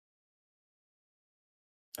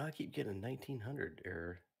I keep getting a 1900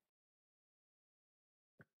 error.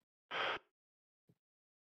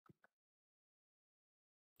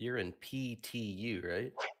 You're in PTU,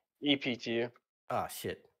 right? EPTU. Ah,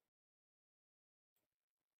 shit.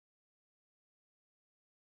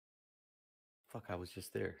 Fuck, I was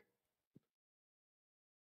just there.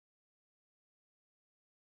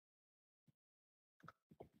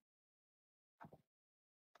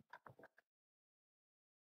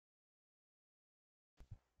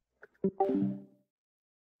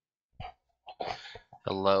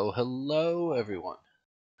 Hello, everyone.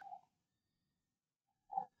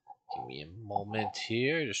 Give me a moment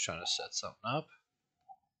here. Just trying to set something up.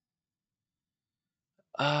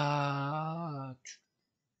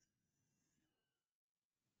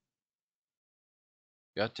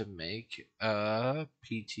 Got to make a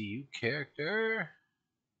PTU character.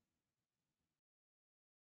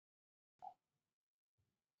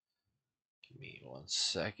 Give me 1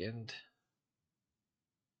 second.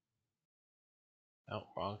 Oh,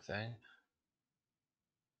 wrong thing.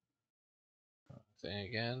 Wrong thing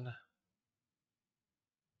again.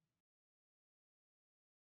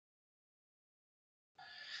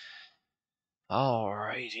 All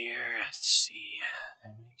right, here. Let's see.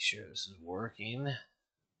 Let me make sure this is working.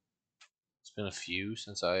 It's been a few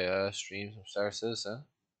since I streamed some Star Citizen.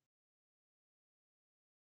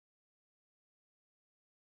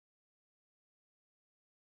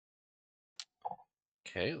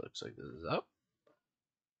 Okay, looks like this is up.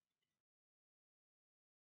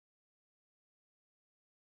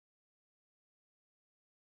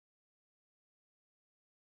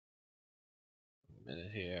 A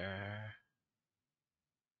minute here.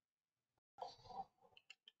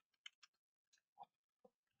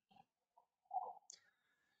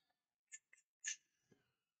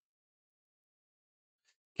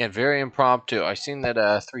 Again, very impromptu. I seen that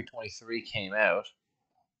 323 came out.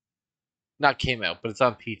 Not came out, but it's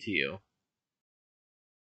on PTU.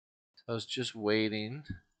 So I was just waiting.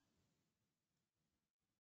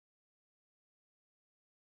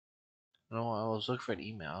 I don't know. I was looking for an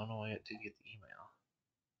email. I don't know why I didn't get the email.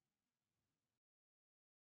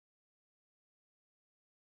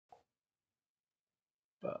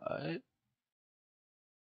 But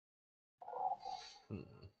let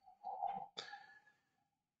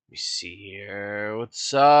me see here.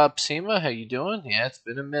 What's up, Seema? How you doing? Yeah, it's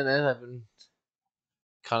been a minute. I've been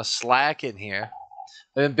kind of slacking here.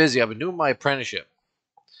 I've been busy. I've been doing my apprenticeship,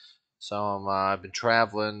 so I've been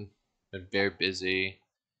traveling. Been very busy.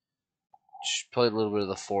 Just played a little bit of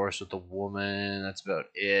the forest with the woman. That's about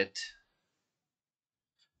it.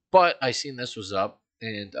 But I seen this was up,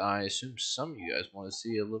 and I assume some of you guys want to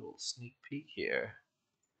see a little sneak peek here.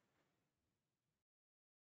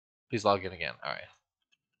 Please log in again. All right.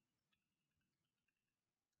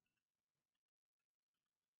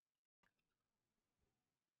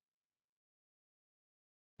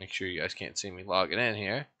 Make sure you guys can't see me logging in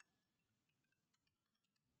here.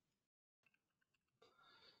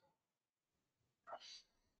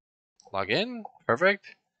 Log in.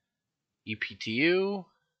 Perfect. EPTU.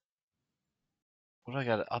 What do I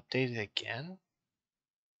got to update it again?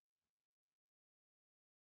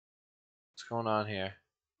 What's going on here?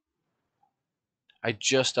 I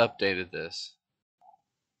just updated this.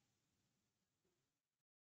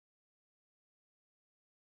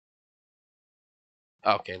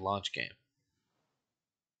 Okay, launch game.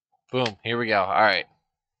 Boom. Here we go. All right.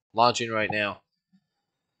 Launching right now.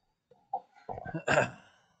 I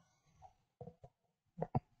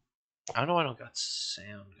don't know. I don't got sound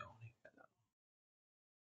going.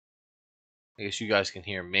 I guess you guys can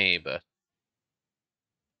hear me, but I'm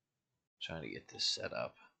trying to get this set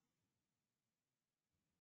up.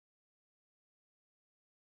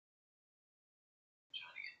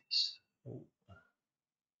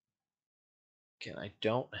 Again, I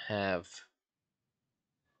don't have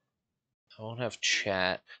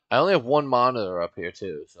chat. I only have one monitor up here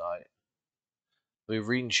too, so I'll be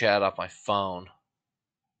reading chat off my phone.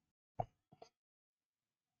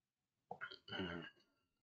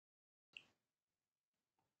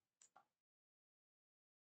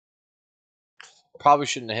 Probably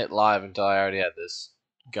shouldn't have hit live until I already had this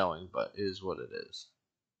going, but it is what it is.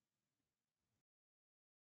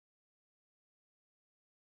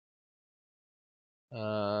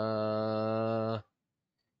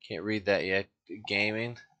 Can't read that yet.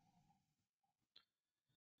 Gaming.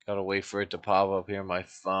 Gotta wait for it to pop up here on my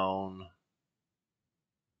phone.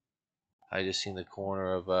 I just seen the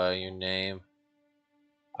corner of your name.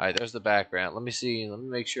 Alright, there's the background. Let me see. Let me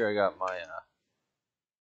make sure I got my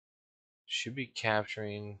should be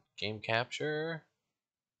capturing game capture.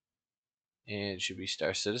 And it should be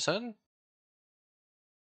Star Citizen.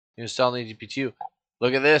 You install an EGP2.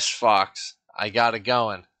 Look at this, Fox. I got it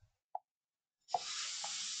going.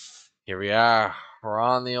 Here we are. We're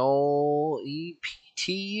on the old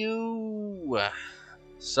EPTU.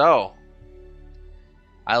 So,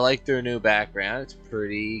 I like their new background. It's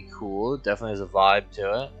pretty cool. It definitely has a vibe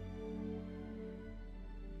to it.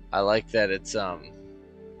 I like that it's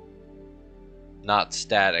not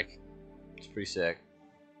static. It's pretty sick.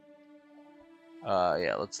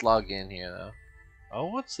 Yeah, let's log in here though. Oh,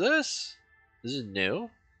 what's this? This is new?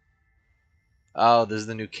 Oh, this is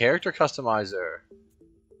the new character customizer.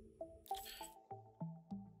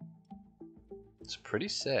 It's pretty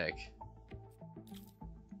sick.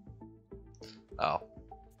 Oh.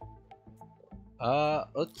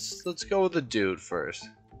 Let's go with the dude first.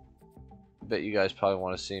 I bet you guys probably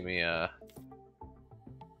want to see me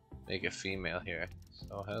make a female here.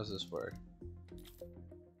 So how does this work?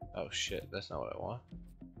 Oh shit, that's not what I want.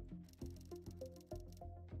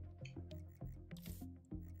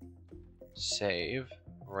 Save,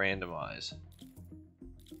 randomize.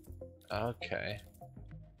 Okay.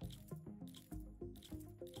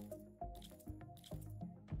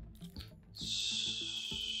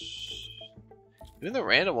 Even the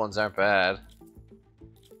random ones aren't bad.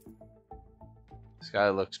 This guy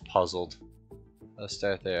looks puzzled. Let's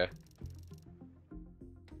start there.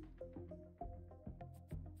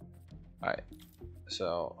 Alright,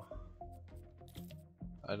 so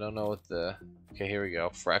I don't know what the... Okay, here we go.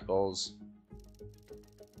 Freckles.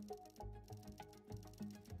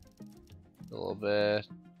 A little bit.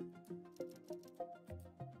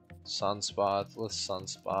 Sunspots. Let's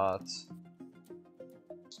sunspots.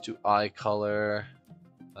 Let's do eye color.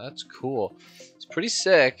 That's cool. It's pretty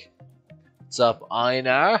sick. What's up,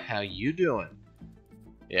 Einar? How you doing?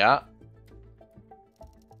 Yeah.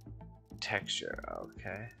 Texture.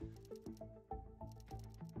 Okay.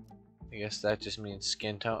 I guess that just means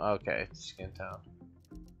skin tone. Okay, skin tone.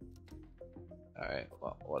 Alright,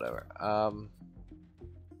 well, whatever.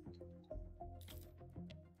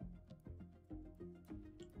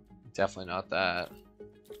 Definitely not that.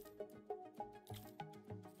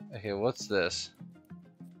 Okay, what's this?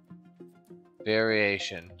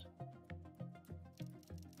 Variation.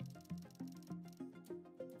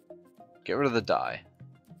 Get rid of the dye.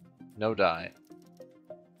 No dye.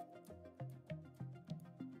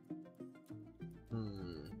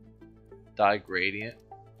 Dye gradient.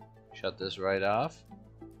 Shut this right off.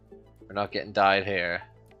 We're not getting dyed hair.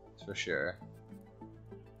 That's for sure.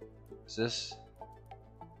 Is this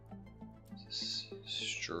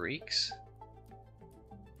streaks?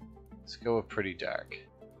 Let's go with pretty dark.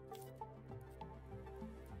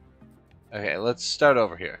 Okay, let's start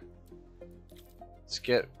over here. Let's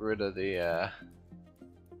get rid of the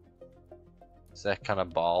is that kind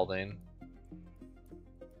of balding?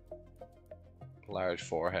 Large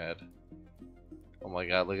forehead. Oh my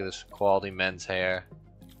god, look at this quality men's hair.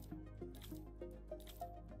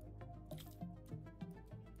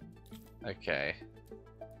 Okay.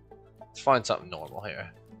 Let's find something normal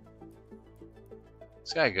here.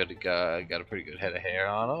 This guy got a pretty good head of hair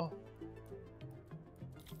on him.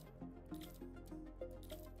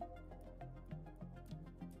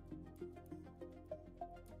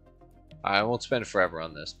 I won't spend forever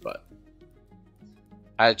on this, but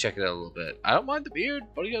I had to check it out a little bit. I don't mind the beard.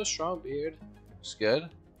 Buddy got a strong beard. It's good.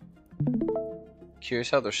 Curious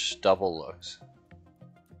how their stubble looks.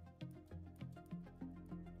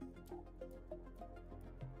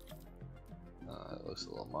 It looks a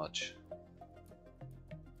little much.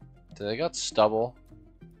 Do they got stubble?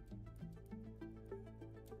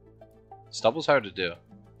 Stubble's hard to do.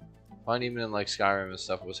 Find even in like Skyrim and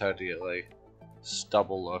stuff, it was hard to get like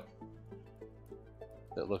stubble look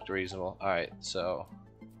that looked reasonable. Alright, so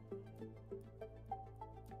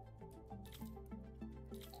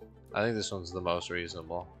I think this one's the most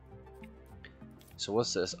reasonable. So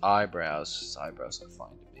what's this? Eyebrows. This eyebrows are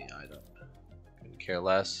fine to me. I couldn't care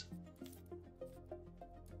less.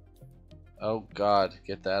 Oh god,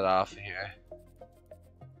 get that off of here.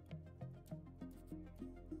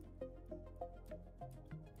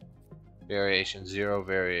 Variation, 0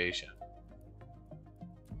 variation.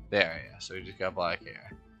 There, yeah, so we just got black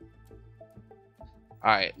hair.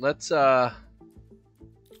 Alright, let's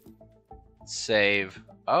save.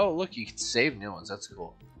 Oh, look, you can save new ones. That's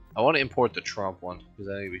cool. I want to import the Trump one because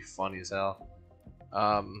I think it'd be funny as hell.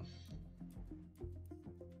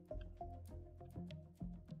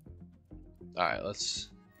 Alright, let's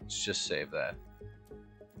just save that.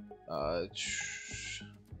 I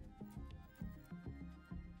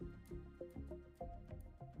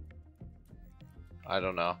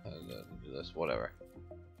don't know. Do this, whatever.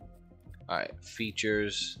 Alright,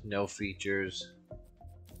 features, no features.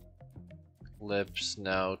 Lips,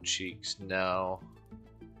 no. Cheeks, no.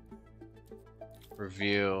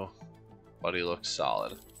 Review. Body looks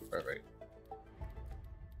solid. Perfect.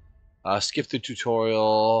 Skip the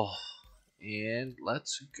tutorial. And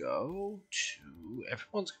let's go to...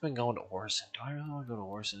 Everyone's been going to Orson. Do I really want to go to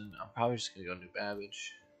Orson? I'm probably just going to go to New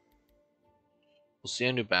Babbage. We'll see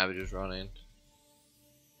how New Babbage is running.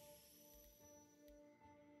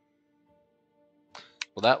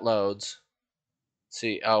 Well, that loads. Let's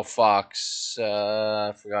see. Oh, Fox.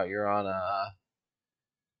 I forgot you're on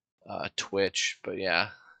Twitch. But yeah.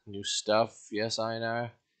 New stuff. Yes, INR.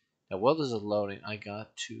 Now, while this is loading, I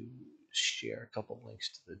got to share a couple links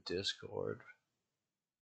to the Discord.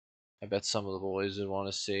 I bet some of the boys would want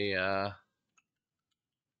to see. Yeah,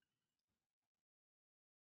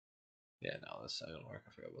 no, that's not gonna work.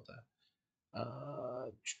 I forgot about that.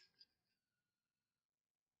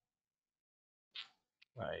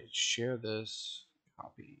 Right, share this.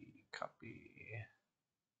 Copy, copy.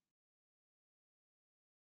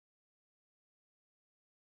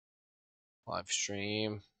 Live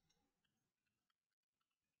stream.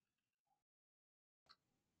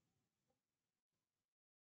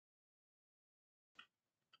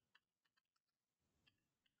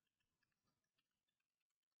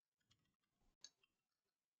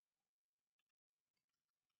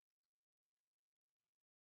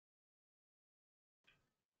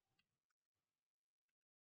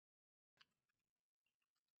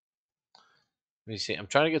 Let me see. I'm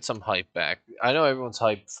trying to get some hype back. I know everyone's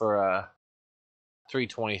hyped for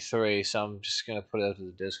 323, so I'm just gonna put it out to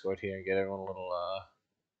the Discord here and get everyone a little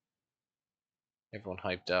everyone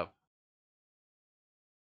hyped up.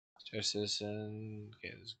 Star Citizen.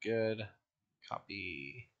 Okay, this is good.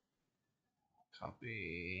 Copy.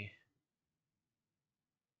 Copy.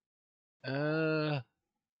 Okay.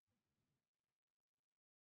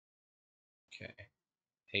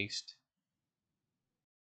 Paste.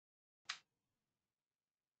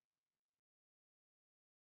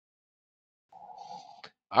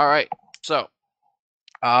 All right. So,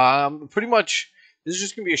 pretty much this is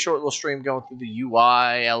just gonna be a short little stream going through the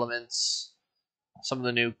UI elements, some of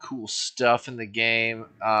the new cool stuff in the game.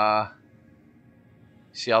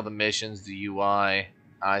 See all the missions, the UI.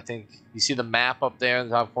 I think you see the map up there in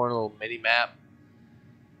the top corner, a little mini map.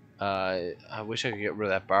 I wish I could get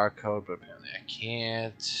rid of that barcode, but apparently I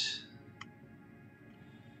can't.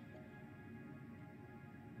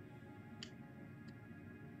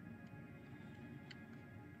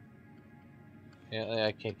 Apparently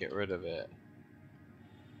I can't get rid of it.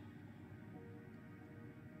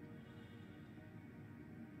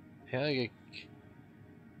 Apparently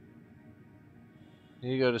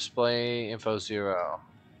you go display info 0.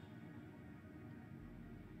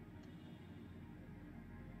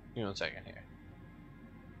 Give me 1 second here.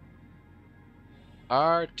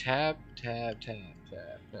 R tab.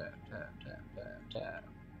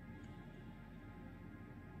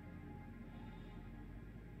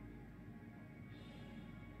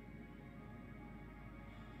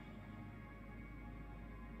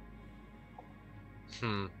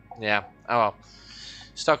 Yeah. Oh well.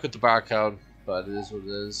 Stuck with the barcode, but it is what it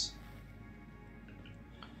is.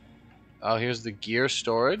 Oh, here's the gear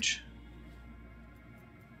storage.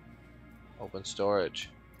 Open storage.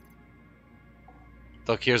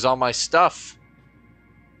 Look, here's all my stuff.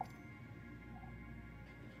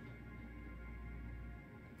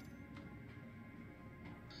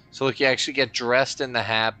 So look, you actually get dressed in the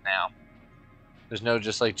hab now. There's no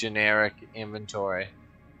just like generic inventory.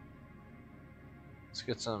 Let's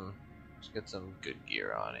get some good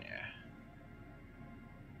gear on here.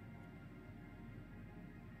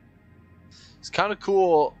 It's kind of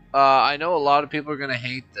cool. I know a lot of people are gonna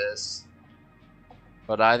hate this,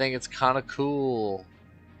 but I think it's kind of cool.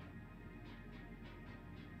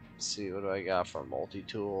 Let's see, what do I got for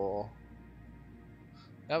multi-tool?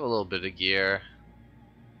 I have a little bit of gear.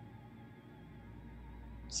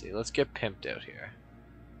 Let's see, let's get pimped out here.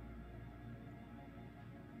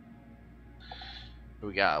 What do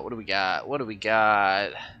we got? What do we got? What do we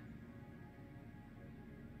got?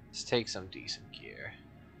 Let's take some decent gear.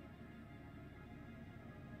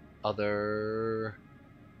 Other...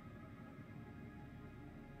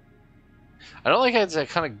 I don't like how it's a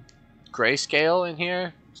kind of grayscale in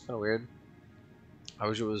here. It's kind of weird. I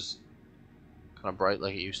wish it was kind of bright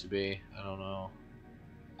like it used to be. I don't know.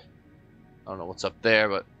 I don't know what's up there,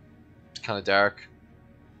 but it's kind of dark.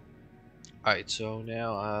 Alright, so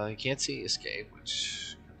now I can't see escape,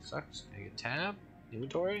 which sucks. Can I get tab?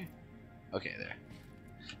 Inventory? Okay, there.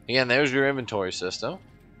 Again, there's your inventory system.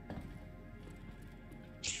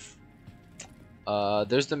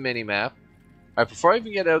 There's the mini map. Alright, before I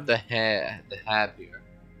even get out of the hab here,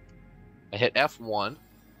 I hit F1.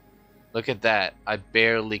 Look at that. I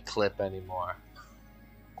barely clip anymore.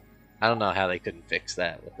 I don't know how they couldn't fix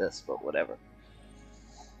that with this, but whatever.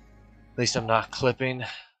 At least I'm not clipping.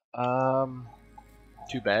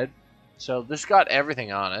 Too bad. So this got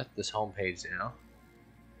everything on it, this homepage now.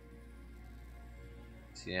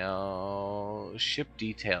 You know, ship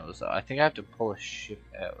details though. I think I have to pull a ship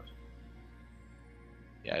out.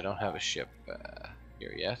 Yeah, I don't have a ship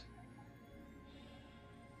here yet.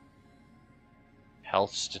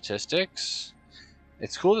 Health statistics.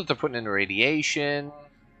 It's cool that they're putting in radiation,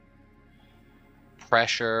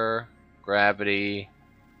 pressure, gravity,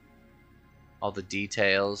 all the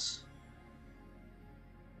details.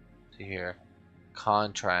 See here,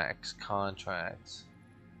 contracts.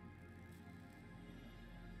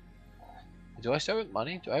 Do I start with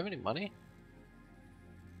money? Do I have any money?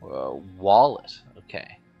 Wallet.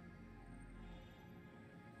 Okay.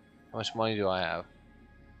 How much money do I have?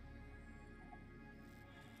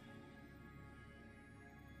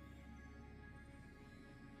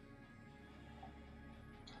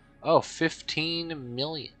 Oh, 15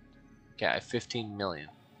 million. Okay, I have 15 million.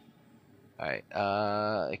 Alright,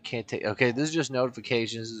 I can't take... Okay, this is just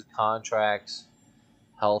notifications, this is contracts,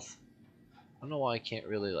 health. I don't know why I can't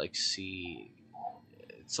really, like, see...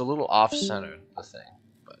 It's a little off-centered, the thing,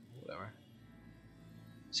 but whatever.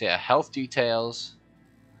 So yeah, health details,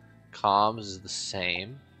 comms is the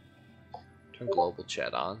same. Turn global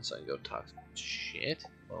chat on so I can go talk shit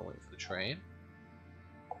while I wait for the train.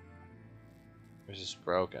 Or is this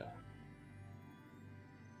broken?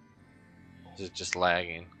 Is it just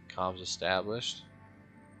lagging? Comms established.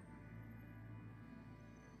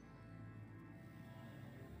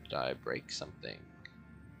 Did I break something?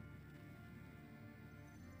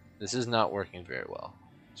 This is not working very well.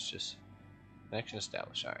 It's just connection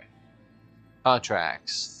established. Alright.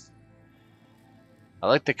 Contracts. I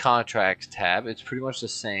like the contracts tab. It's pretty much the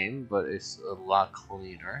same, but it's a lot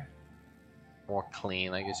cleaner. More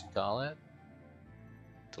clean, I guess you'd call it.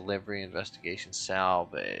 Delivery, investigation,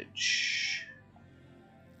 salvage.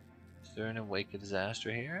 Is there an aUEC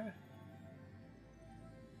disaster here?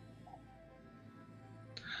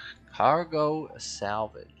 Cargo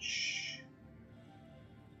salvage.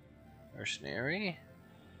 Mercenary?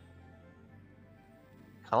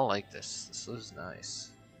 Kinda like this. This is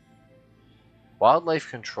nice. Wildlife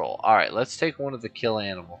control. Alright, let's take one of the kill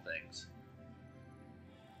animal things.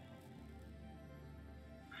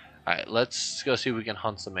 Alright, let's go see if we can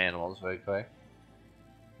hunt some animals very quick.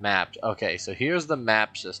 Mapped. Okay, so here's the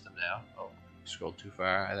map system now. Oh, scrolled too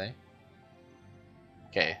far, I think.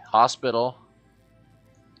 Okay, hospital.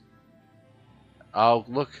 Oh,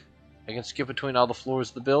 look. I can skip between all the floors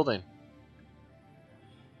of the building.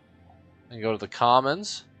 And go to the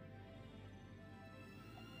commons.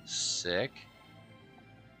 Sick.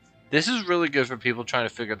 This is really good for people trying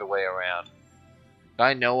to figure the way around.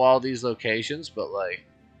 I know all these locations, but like,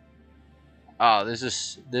 oh, this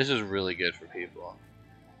is really good for people.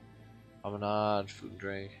 Promenade, food and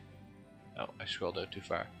drink. Oh, I scrolled out too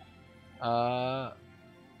far.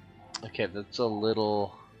 Okay, that's a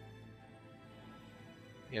little.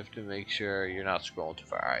 You have to make sure you're not scrolling too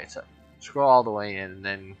far. All right, so scroll all the way in, and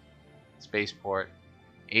then spaceport,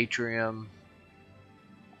 atrium.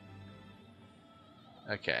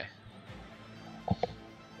 Okay.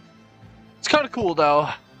 It's kind of cool though.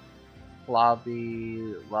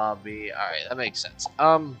 Lobby. Alright, that makes sense.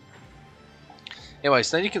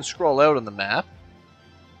 Anyways, then you can scroll out on the map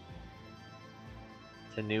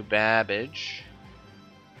to New Babbage.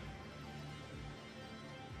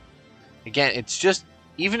 Again, it's just,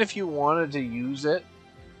 even if you wanted to use it.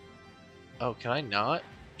 Oh, can I not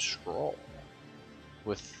scroll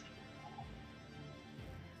with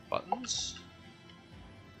buttons?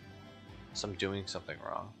 So I'm doing something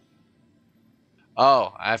wrong.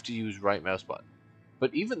 Oh, I have to use right mouse button.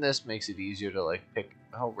 But even this makes it easier to like pick.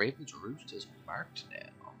 Oh, Raven's Roost is marked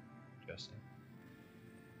now. Interesting.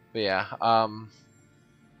 But yeah,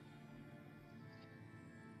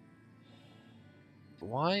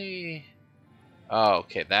 why? Oh,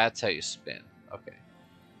 okay, that's how you spin. Okay.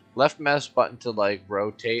 Left mouse button to like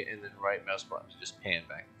rotate, and then right mouse button to just pan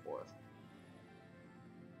back and forth.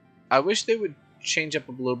 I wish they would change up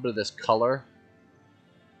a little bit of this color.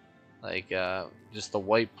 Like, just the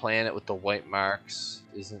white planet with the white marks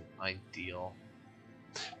isn't ideal.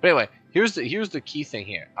 But anyway, here's the key thing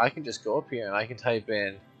here. I can just go up here and I can type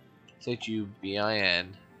in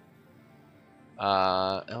SHUBIN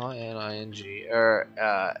LINING or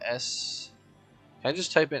S. Can I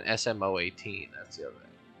just type in SMO18? That's the other thing.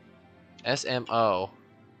 SMO.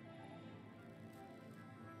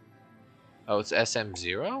 Oh, it's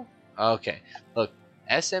SM0? Okay. Look,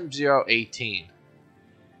 SM018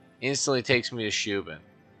 instantly takes me to Shubin.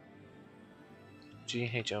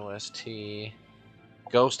 GHOST.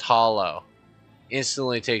 Ghost Hollow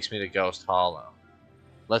instantly takes me to Ghost Hollow.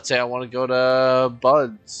 Let's say I want to go to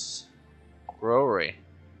Bud's Brewery.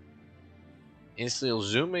 Instantly will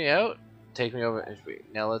zoom me out, take me over.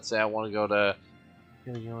 Now let's say I want to go to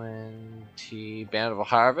UNT Bountiful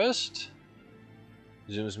Harvest.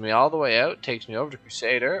 Zooms me all the way out, takes me over to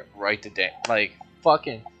Crusader, right to day. Like,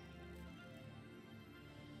 fucking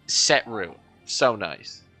set route. So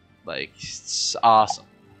nice. Like, it's awesome.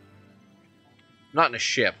 Not in a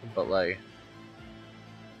ship, but like,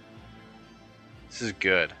 this is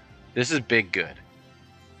good. This is big good.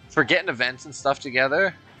 For getting events and stuff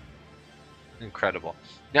together, incredible.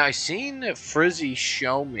 Now, I seen Frizzy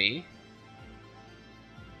show me.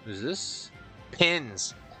 Is this?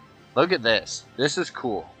 Pins. Look at this. This is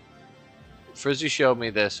cool. Frizzy showed me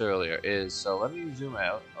this earlier. So let me zoom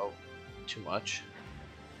out. Oh, too much.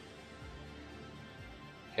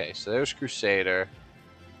 Okay, so there's Crusader.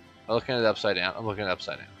 I'm looking at it upside down. I'm looking at it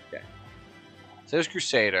upside down. Okay. So there's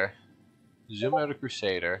Crusader. Zoom out of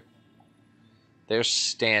Crusader. There's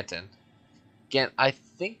Stanton. Again, I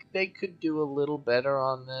think they could do a little better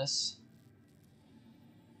on this.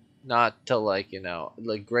 Not to like,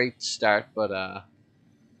 like great start, but I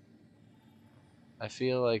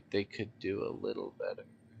feel like they could do a little better.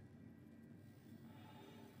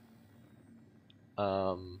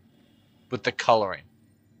 With the coloring.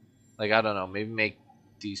 Like, I don't know, maybe make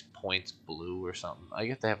these points blue or something. I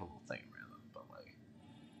get to have a little thing around them, but like,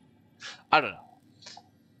 I don't know.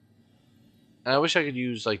 And I wish I could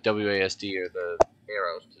use like WASD or the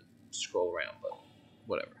arrows to scroll around, but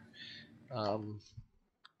whatever.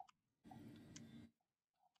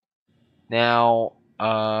 Now,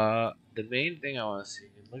 the main thing I want to see,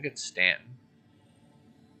 look at Stanton.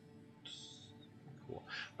 Cool.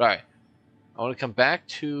 All right, I want to come back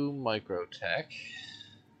to Microtech.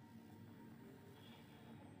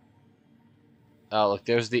 Oh, look,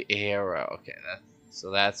 there's the arrow. Okay,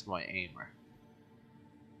 so that's my aimer.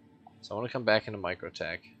 So I want to come back into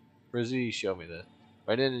Microtech. Frizzy showed me this.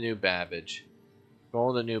 Right into New Babbage. Go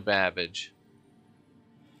into New Babbage.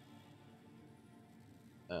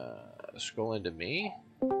 Scroll into me.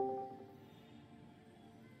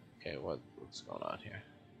 Okay, what's going on here?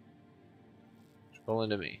 Scroll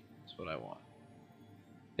into me. That's what I want.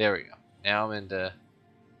 There we go. Now I'm into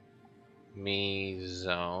me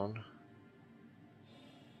zone.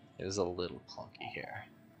 It is a little clunky here.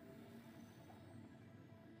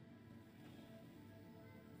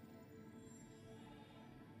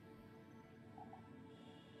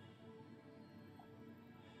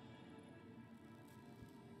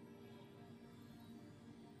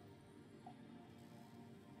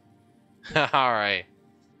 Alright.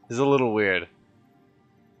 This is a little weird.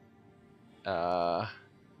 Why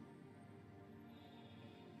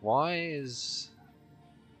is...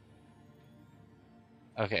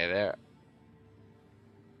 Okay, there.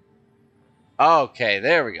 Okay,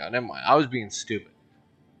 there we go. Never mind. I was being stupid.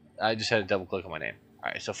 I just had to double click on my name.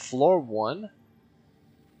 Alright, so floor 1.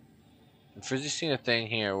 And Frizzy seen a thing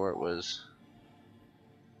here where it was...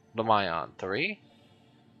 What am I on? 3?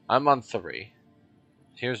 I'm on 3.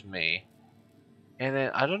 Here's me. And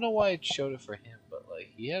then, I don't know why it showed it for him, but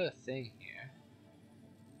like, he had a thing here.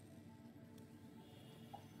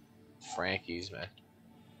 Frankie's, man.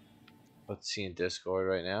 Let's see in Discord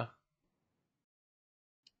right now.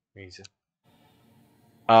 Reason.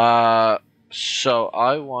 So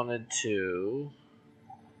I wanted to...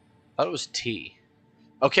 I thought it was T.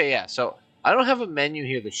 Okay, yeah, so I don't have a menu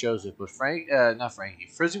here that shows it, but not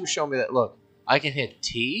Frankie. Frizzy was showing me that, look, I can hit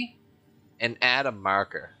T and add a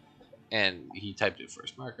marker. And he typed it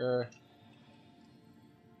first. Marker.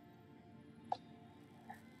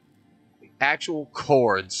 Actual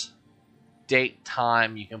chords. Date,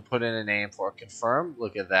 time, you can put in a name for it. Confirm,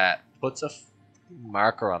 look at that. Puts a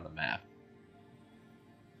marker on the map.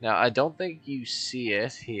 Now, I don't think you see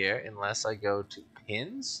it here unless I go to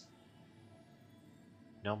pins.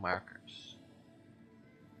 No markers.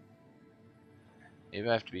 Maybe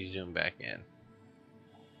I have to be zoomed back in.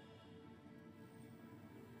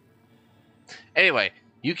 Anyway,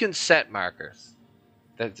 you can set markers.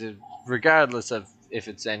 Regardless of if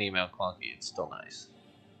it's any amount clunky, it's still nice.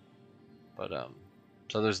 But,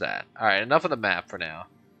 so there's that. Alright, enough of the map for now.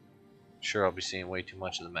 Sure, I'll be seeing way too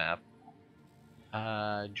much of the map.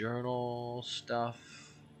 Journal stuff.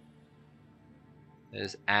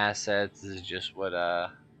 There's assets. This is just what,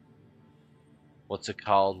 what's it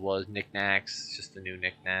called was knickknacks. Just the new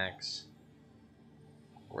knickknacks.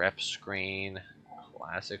 Rep screen.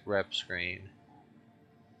 Classic rep screen.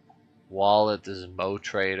 Wallet, this is Mo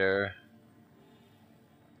Trader.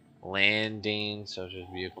 Landing, so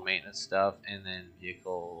just vehicle maintenance stuff, and then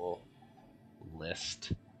vehicle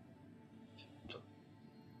list.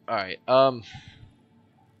 Alright, so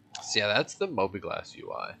yeah, that's the Mobiglass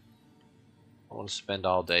UI. I want to spend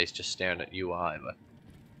all day just staring at UI, but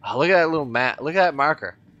oh, look at that little map. Look at that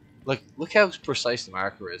marker. Look how precise the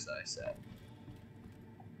marker is that I set.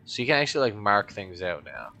 So you can actually like mark things out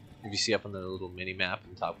now. If you see up on the little mini map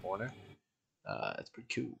in the top corner, it's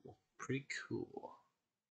pretty cool. Pretty cool.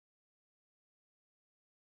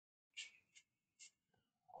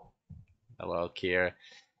 Hello, Kier.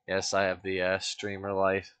 Yes, I have the streamer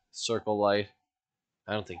light, circle light.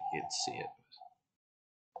 I don't think you can see it.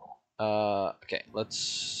 Okay,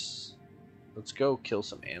 let's go kill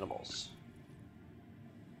some animals.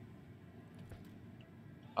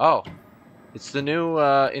 Oh, it's the new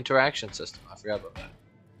interaction system. I forgot about that.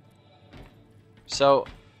 So,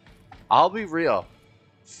 I'll be real.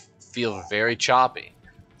 Feel very choppy.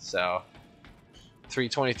 So,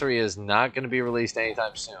 3.23 is not going to be released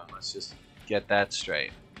anytime soon. Let's just get that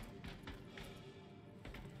straight.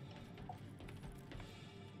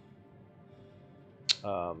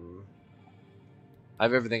 I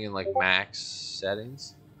have everything in like max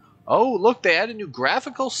settings. Oh, look, they added new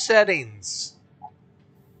graphical settings.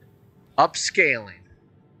 Upscaling.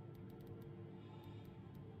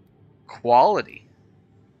 Quality.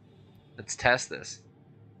 Let's test this.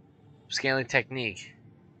 Scaling technique.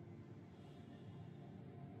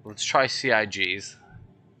 Let's try CIGs.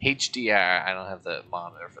 HDR. I don't have the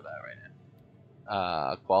monitor for that right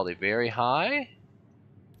now. Quality very high.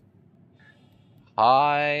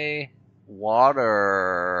 High.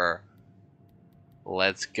 Water.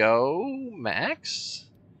 Let's go max.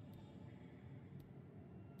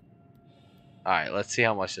 Alright, let's see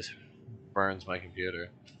how much this burns my computer.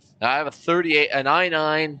 Now I have a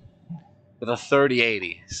i9 with a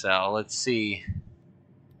 3080. So let's see.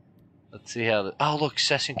 Let's see how oh look,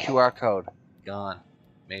 session QR code. Gone.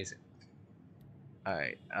 Amazing.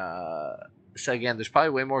 Alright, so again, there's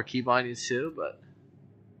probably way more key bindings too, but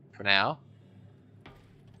for now.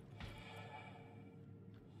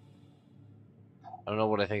 I don't know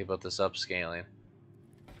what I think about this upscaling.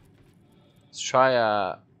 Let's try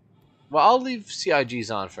well, I'll leave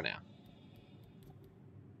CIGs on for now.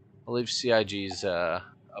 I'll leave CIG's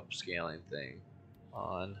upscaling thing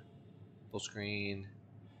on. Full screen.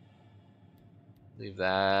 Leave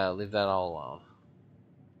that all alone.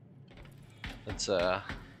 Let's I'm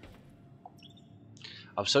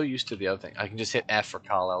so used to the other thing. I can just hit F for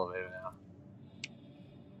call elevator now.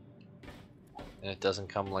 And it doesn't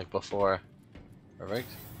come like before.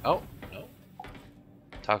 Perfect. Oh, no.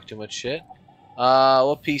 Talk too much shit.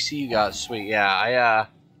 What PC you got? Sweet. Yeah, I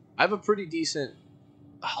have a pretty decent.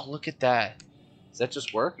 Oh, look at that. Does that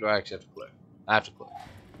just work, or do I actually have to click? I have to click.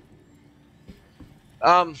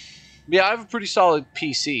 Yeah, I have a pretty solid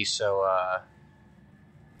PC, so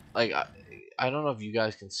like I don't know if you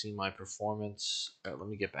guys can see my performance. All right, let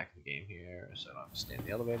me get back in the game here, so I don't have to stay in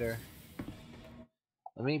the elevator.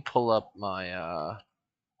 Let me pull up my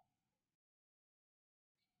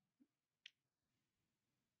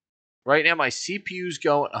right now my CPU's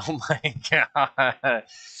going. Oh my god,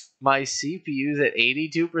 my CPU's at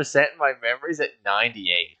 82% and my memory's at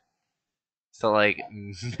 98. So like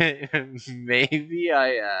maybe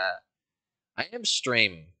I am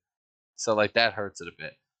streaming, so like that hurts it a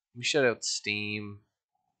bit. Let me shut out Steam.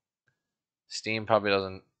 Steam probably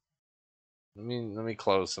doesn't. Let me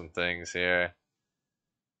close some things here.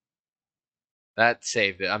 That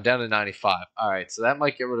saved it. I'm down to 95. All right, so that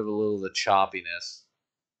might get rid of a little of the choppiness.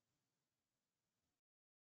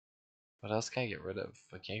 What else can I get rid of?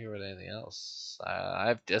 I can't get rid of anything else. I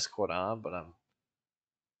have Discord on, but I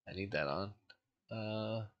need that on.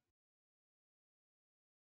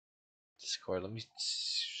 Discord. Let me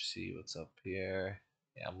see what's up here.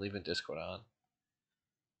 Yeah, I'm leaving Discord on.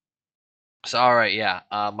 So all right, yeah.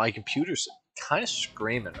 My computer's kind of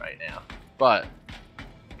screaming right now, but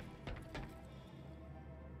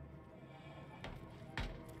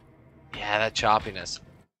yeah, that choppiness.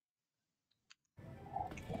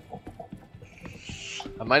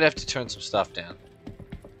 I might have to turn some stuff down,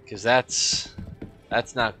 because that's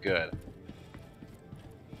not good.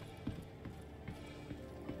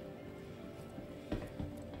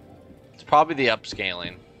 It's probably the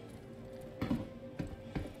upscaling.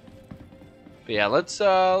 But yeah, let's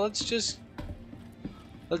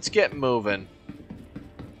get moving.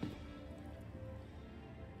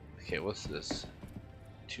 Okay, what's this?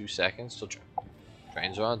 2 seconds till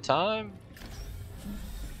trains are on time.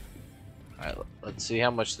 Alright, let's see how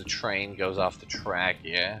much the train goes off the track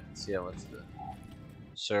here. Let's see how much the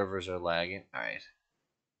servers are lagging. Alright.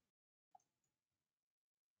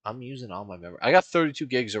 I'm using all my memory. I got 32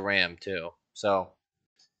 gigs of RAM too. So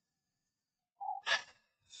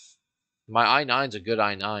my i9's a good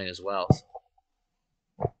i9 as well.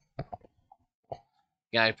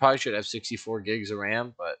 Yeah, I probably should have 64 gigs of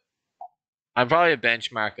RAM, but I'm probably a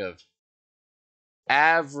benchmark of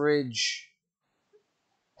average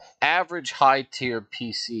high tier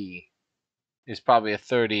PC is probably a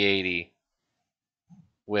 3080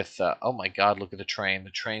 with oh my god, look at the train. The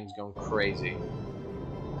train's going crazy.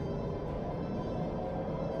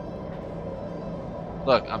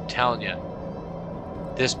 Look, I'm telling you,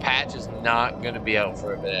 this patch is not going to be out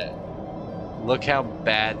for a bit. Look how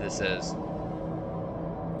bad this is.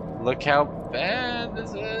 Look how bad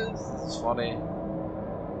this is. It's funny.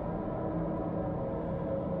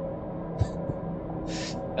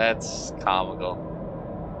 That's comical.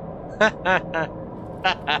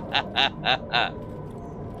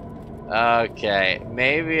 Okay,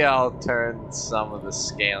 maybe I'll turn some of the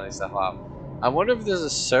scaling stuff off. I wonder if this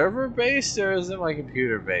is server based or is it my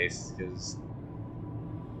computer based? Because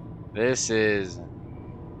this is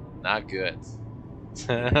not good.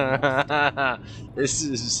 This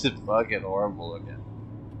is fucking horrible looking.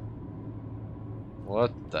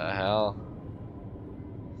 What the hell?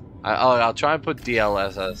 I'll try and put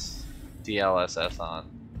DLSS on.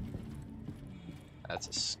 That's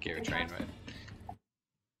a scary train, right?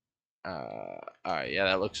 Alright, yeah,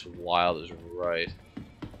 that looks wild as right.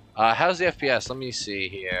 How's the FPS? Let me see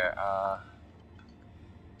here. 1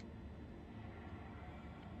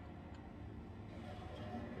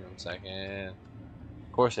 second.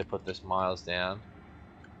 Of course I put this miles down.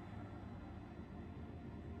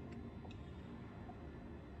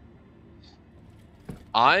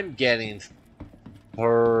 I'm getting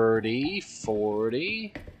 30,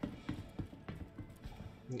 40.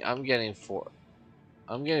 I'm getting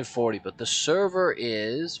 40, but the server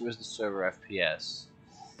is, where's the server FPS?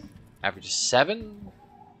 Average is 7.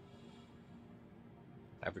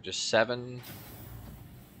 Average is 7.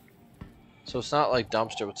 So it's not like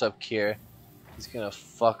Dumpster. What's up, Kier? He's gonna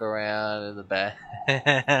fuck around in the back.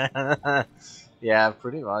 Yeah,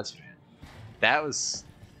 pretty much, man. That was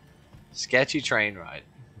sketchy train ride.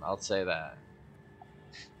 I'll say that.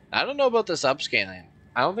 I don't know about this upscaling.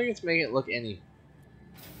 I don't think it's making it look any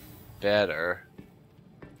better.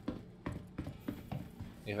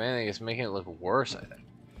 If anything, it's making it look worse, I think.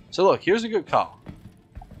 So look, here's a good call.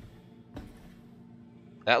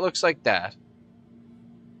 That looks like that.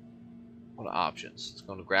 What are options? Let's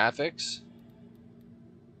go to graphics.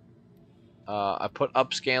 I put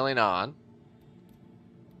upscaling on.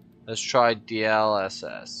 Let's try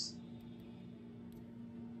DLSS.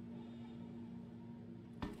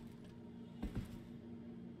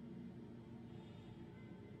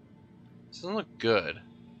 This doesn't look good.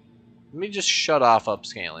 Let me just shut off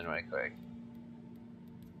upscaling right quick.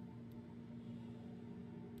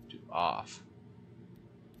 Do off.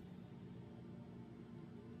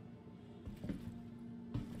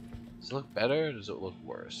 Does it look better or does it look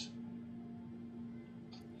worse?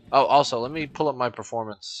 Oh, also, let me pull up my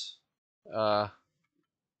performance. It's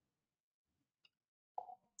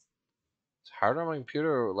harder on my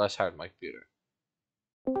computer or less hard on my computer?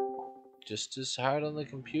 Just as hard on the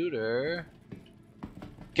computer.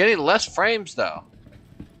 Getting less frames, though.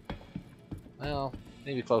 Well,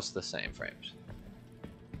 maybe close to the same frames.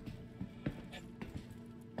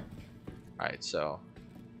 Alright, so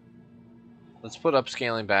let's put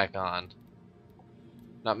upscaling back on.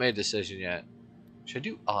 Not made a decision yet. Should I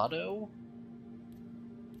do auto?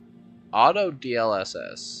 Auto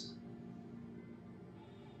DLSS.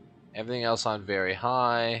 Everything else on very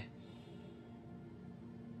high.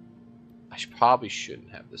 I probably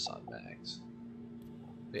shouldn't have this on max.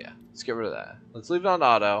 But yeah, let's get rid of that. Let's leave it on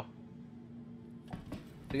auto.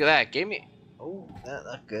 Look at that. Gave me... Oh,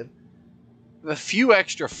 not good. A few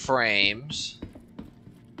extra frames.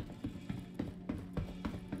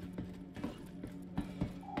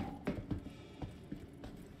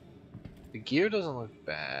 The gear doesn't look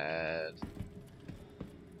bad.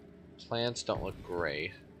 Plants don't look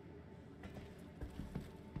great.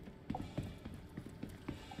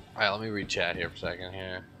 Alright, let me read chat here for a second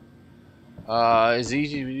here. Is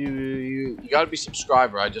easy. You gotta be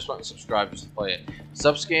subscriber. I just want to subscribe just to play it.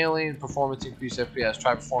 Subscaling, performance increase, FPS.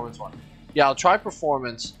 Try performance one. Yeah, I'll try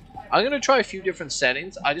performance. I'm gonna try a few different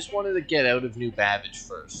settings. I just wanted to get out of New Babbage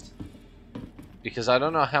first, because I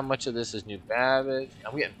don't know how much of this is New Babbage.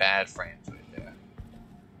 I'm getting bad frames right there.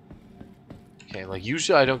 Okay, like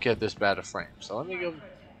usually I don't get this bad of frames. So let me go.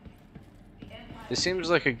 This seems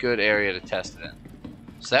like a good area to test it in.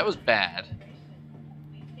 So that was bad.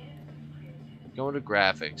 Go to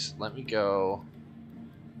graphics. Let me go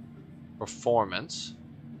performance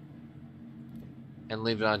and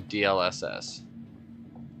leave it on DLSS.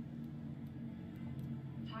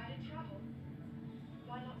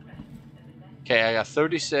 Okay, I got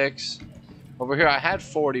 36. Over here, I had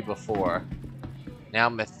 40 before. Now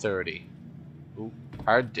I'm at 30. Ooh,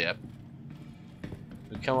 hard dip.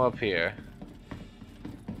 We come up here.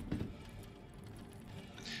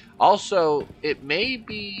 Also, it may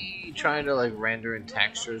be trying to like render in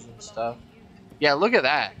textures and stuff. Yeah, look at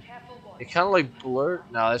that. It kind of like blurred.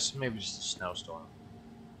 No, that's maybe just a snowstorm.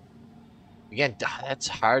 Again, that's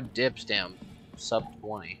hard dips down sub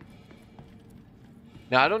 20.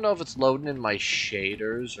 Now, I don't know if it's loading in my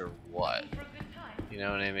shaders or what. You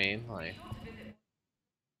know what I mean? Like,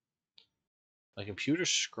 my computer's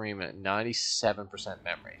screaming at 97%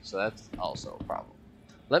 memory, so that's also a problem.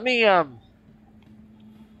 Let me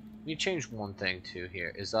change one thing too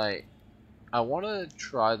here. Is I want to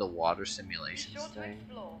try the water simulations thing.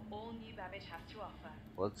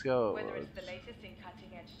 Let's go. Whether it's the latest in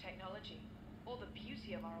cutting-edge technology or the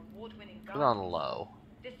beauty of our award-winning Put it on low.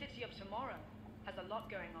 This city of tomorrow has a lot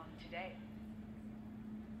going on today.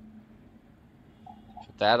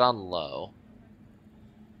 Put that on low.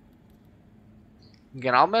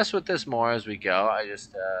 Again, I'll mess with this more as we go. I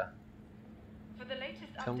just For the latest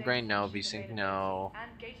film grain no, VSync no.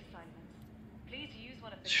 and gate assignments, please use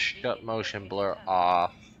one of the Shut motion blur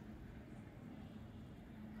off.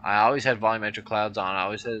 I always had volumetric clouds on. I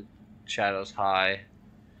always had shadows high,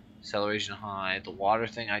 acceleration high. The water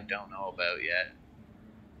thing I don't know about yet.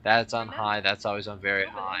 That's on high. That's always on very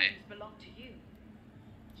high.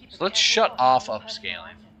 So let's shut off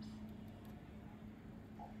upscaling.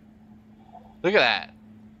 Look at that.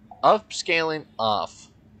 Upscaling off.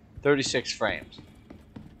 36 frames.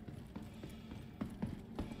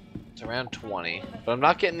 It's around 20. But I'm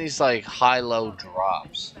not getting these like high-low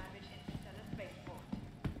drops.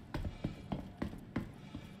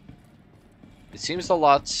 It seems a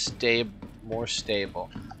lot more stable.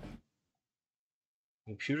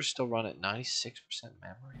 Computer's still run at 96%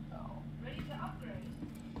 memory though. Ready to upgrade.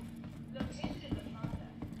 Located in the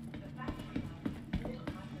plaza.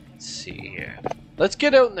 Let's see here. Let's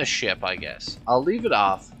get out in the ship, I guess. I'll leave it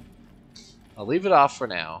off. I'll leave it off for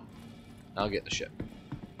now. I'll get the ship.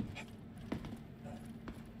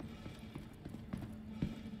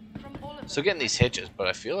 Still getting these hitches, but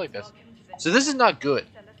I feel like that's... So this is not good.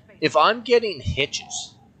 If I'm getting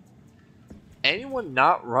hitches, anyone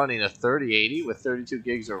not running a 3080 with 32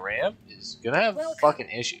 gigs of RAM is gonna have fucking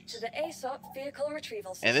issues. To the aUEC vehicle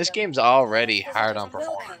retrieval system. And this game's already hard on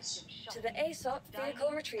performance. To the aUEC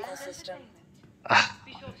vehicle retrieval system.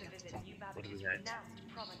 What do we got?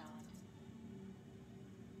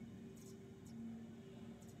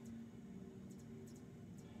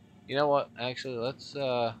 You know what? Actually, let's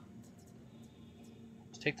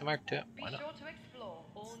take the Mark II. Why not? Be sure to explore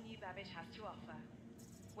all new Babbage has to offer.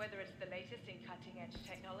 Whether it's the latest in cutting-edge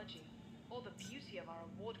technology or the beauty of our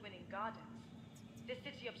award-winning gardens, this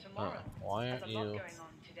city of tomorrow why has aren't a lot you going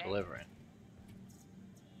on today. delivering?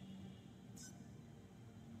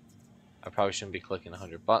 I probably shouldn't be clicking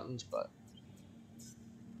 100 buttons, but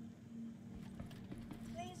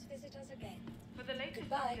Please visit us again. For the latest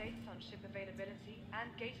updates on ship availability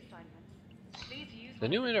and gate assignments, please use the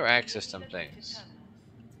new interact system things.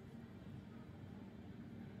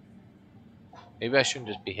 Maybe I shouldn't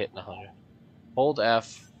just be hitting 100. Hold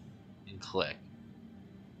F and click.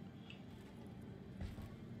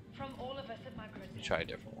 From all of us at Let me try a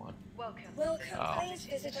different one. welcome. Oh. Please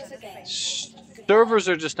visit us again. Servers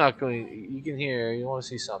are just not going. You can hear. You want to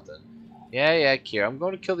see something? Yeah, Kira. I'm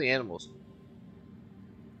going to kill the animals.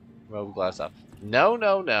 Robe glass up. No.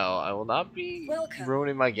 I will not be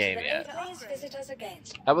ruining my game yet. Please visit us again.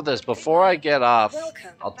 How about this? Before I get off, Welcome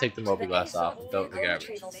I'll take the Moby glass off and throw it in the vehicle garbage.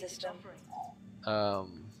 retrieval system.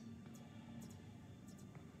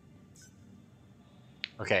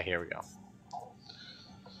 Okay, here we go.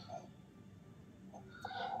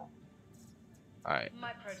 Alright.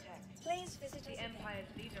 My Protect. Please visit us The again. Empire's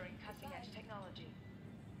leader in cutting-edge technology.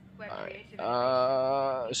 Where Alright. creative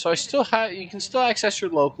innovation So I still have. You can still access your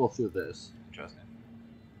local through this. Interesting.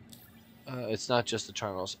 It's not just the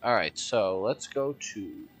terminals. Alright, so let's go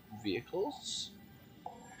to vehicles.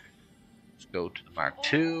 Let's go to the Mark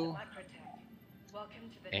II. Welcome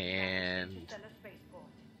to the And Interstellar Spaceport.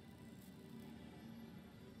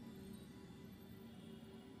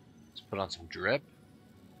 let's put on some drip.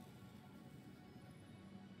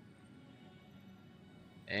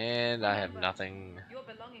 And I have nothing. Your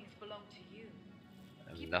belongings belong to you.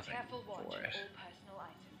 I have Keep nothing careful watch for of it. all personal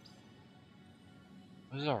items.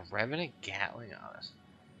 There's a Revenant Gatling on us.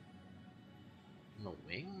 On the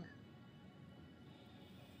wing?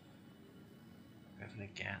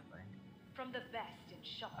 Revenant Gatling. From the best in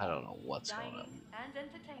shopping, I don't know what's going dining, on. and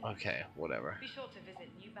entertainment. Okay, whatever. Be sure to visit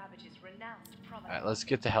New Babbage's renowned promenade. Alright, let's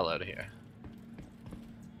get the hell out of here.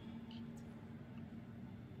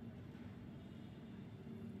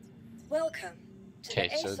 Welcome to Okay,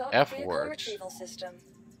 the so ASOP F vehicle works. retrieval system.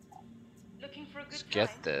 Looking for a good Let's time?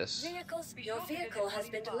 get this. Vehicles, Be your sure to vehicle visit has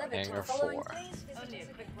been Hollywood delivered to Hangar the following. 4. Please visit Only a us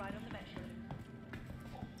quick again. ride on the metro.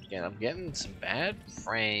 Again, I'm getting some bad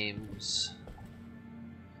frames.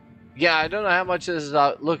 Yeah, I don't know how much this is.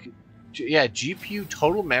 Look, yeah, GPU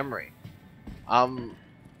total memory. I'm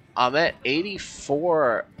at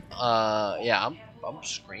 84. Yeah, I'm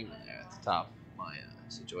screaming there at the top of my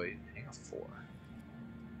situation. Hangar 4.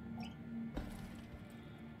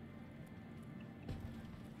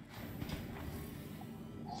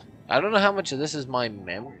 I don't know how much of this is my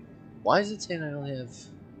memory. Why is it saying I only have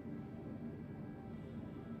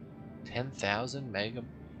 10,000 mega?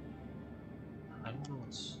 I don't know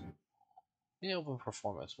what's in open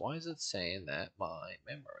performance. Why is it saying that my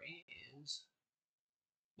memory is?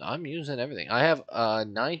 I'm using everything. I have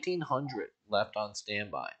 1900 left on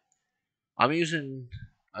standby. I'm using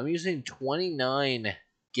 29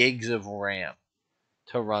 gigs of RAM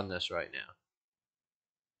to run this right now.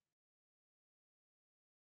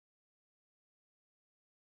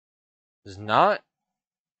 This is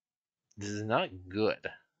not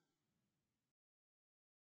good.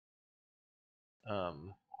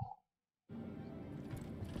 One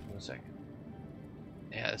second.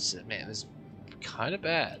 Yeah, this is kind of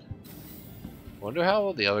bad. Wonder how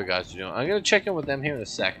all the other guys are doing. I'm gonna check in with them here in a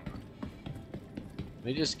second. Let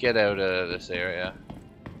me just get out of this area.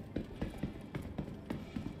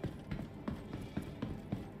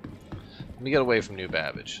 Let me get away from New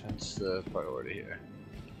Babbage. That's the priority here.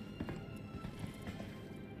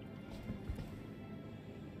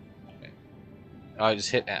 Okay. Oh, I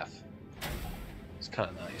just hit F. It's kind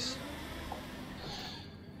of nice.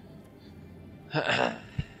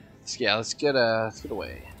 Yeah, let's get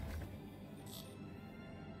away.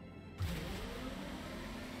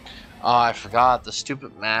 Oh, I forgot the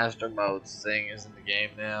stupid master modes thing is in the game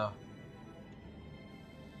now.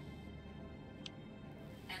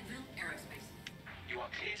 Anvil Aerospace. You are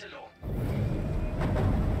clear to launch.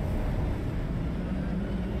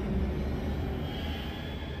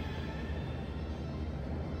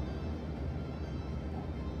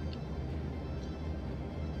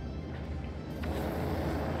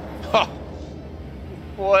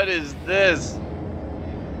 What is this?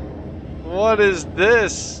 What is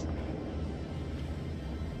this?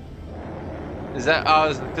 Is that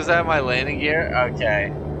because I have my landing gear?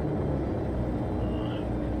 Okay.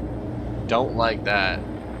 Don't like that.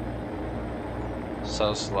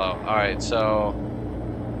 So slow. Alright, so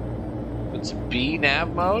it's B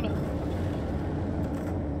nav mode?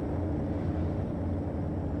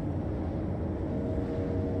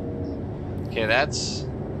 Okay, that's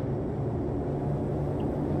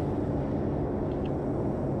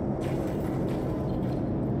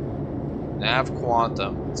Nav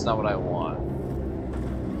Quantum, it's not what I want.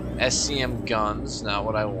 SCM Guns, not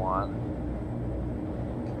what I want.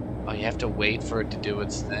 Oh, you have to wait for it to do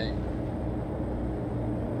its thing.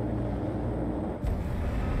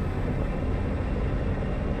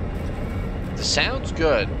 The sound's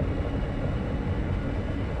good.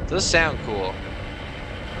 It does sound cool.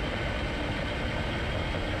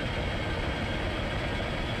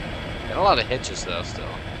 Got a lot of hitches though still.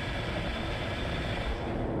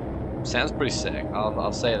 Sounds pretty sick.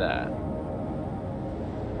 I'll say that.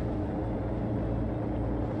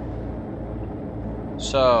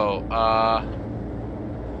 So, I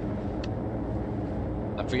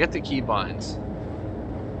forget the keybinds.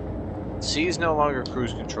 C is no longer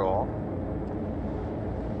cruise control.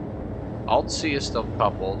 Alt C is still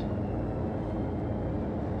coupled.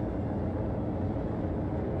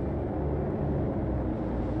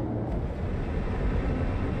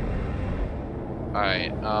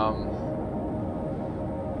 Alright,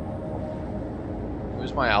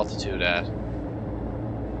 where's my altitude at?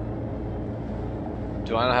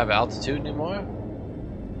 Do I not have altitude anymore?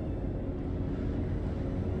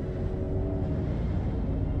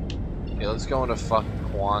 Okay, let's go into fucking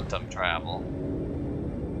quantum travel.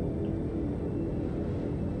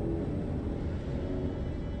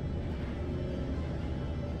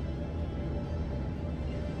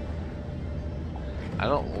 I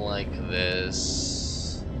don't like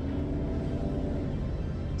this.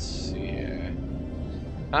 Let's see here.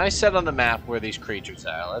 I set on the map where these creatures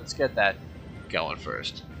are. Let's get that going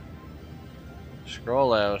first.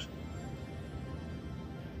 Scroll out.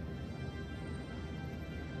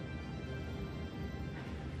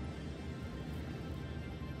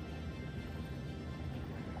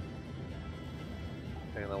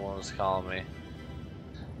 think the one was calling me.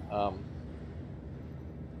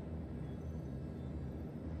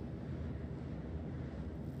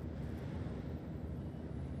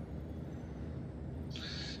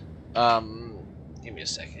 Give me a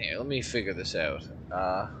second here. Let me figure this out.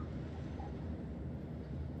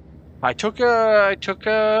 I took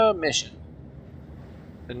a mission,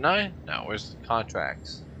 didn't I? No, where's the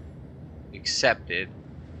contracts? Accepted.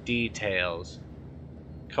 Details.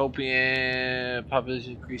 Copian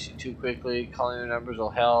population increasing too quickly. Calling the numbers will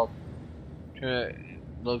help. Trying to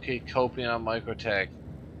locate Copian on Microtech.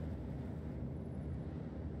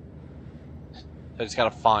 So I just gotta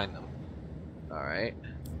find them. Alright.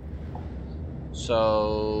 So...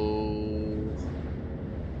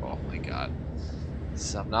 oh my god.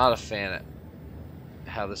 I'm not a fan of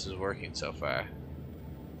how this is working so far.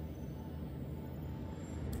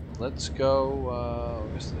 Let's go,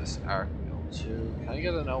 where's this? Arc Mill 2. Can I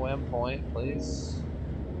get an OM point, please?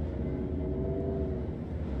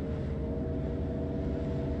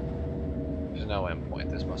 There's an OM point.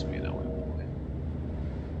 This must be an OM point.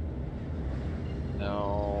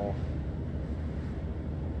 No.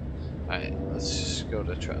 Alright, let's just go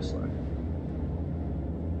to Tressler.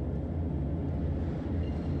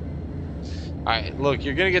 Alright, look,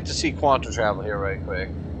 you're gonna get to see quantum travel here right quick.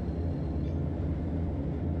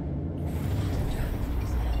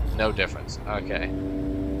 No difference. Okay.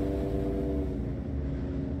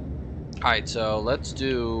 Alright, so let's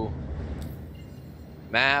do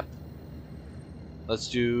map. Let's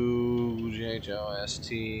do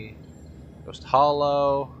GHOST. Ghost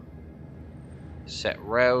Hollow. Set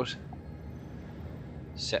route.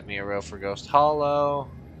 Set me a route for Ghost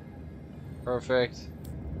Hollow. Perfect.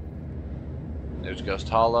 There's Ghost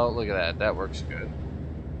Hollow. Look at that. That works good.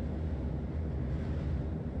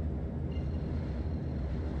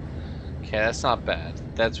 Okay, that's not bad.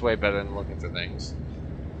 That's way better than looking for things.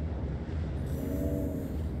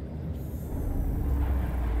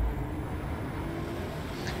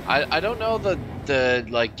 I don't know the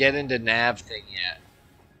like get into nav thing yet.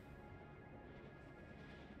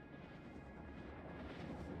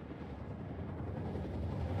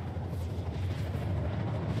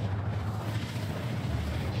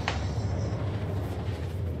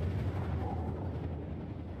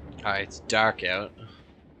 Alright, it's dark out.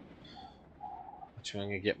 I'm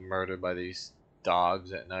gonna get murdered by these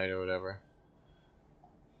dogs at night or whatever.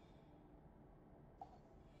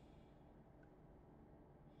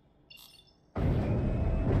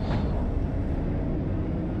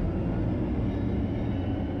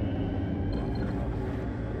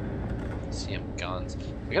 CM guns.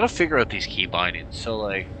 I gotta figure out these key bindings. So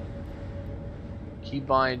like key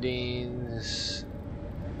bindings.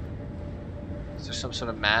 Is there some sort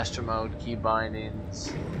of master mode key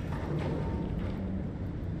bindings?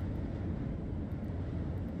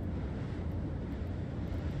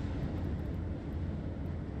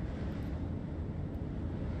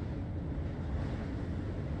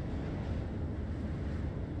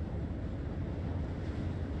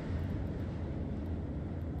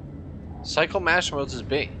 Cycle master modes is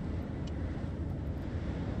B.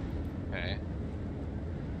 Okay.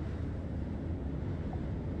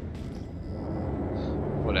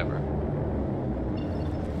 Whatever.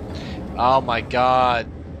 Oh my god.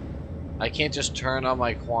 I can't just turn on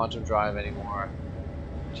my quantum drive anymore.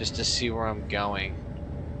 Just to see where I'm going.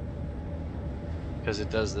 Because it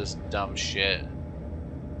does this dumb shit.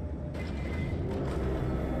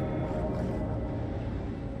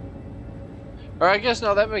 Or I guess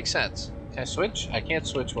no, that makes sense. Can I switch? I can't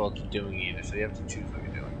switch while doing either, so you have to choose what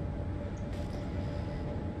you're doing.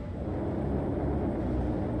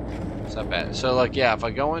 It's not bad. So like yeah, if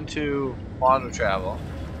I go into quantum travel,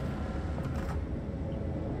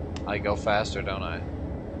 I go faster, don't I?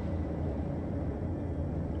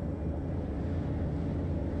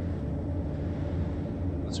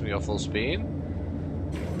 Lets me go full speed.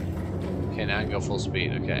 Okay, now I can go full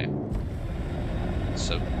speed, okay. It's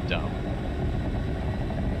so dumb.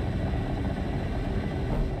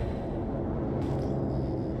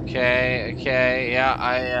 Okay, yeah,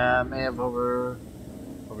 I may have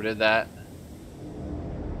overdid that.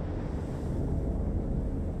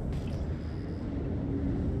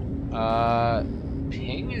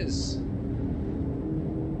 Ping is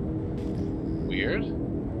weird.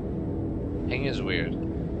 Ping is weird.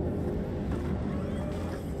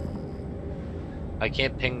 I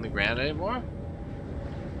can't ping the ground anymore?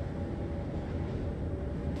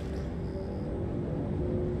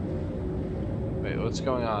 Wait, what's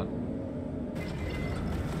going on?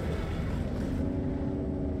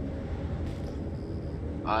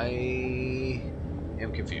 I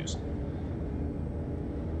am confused.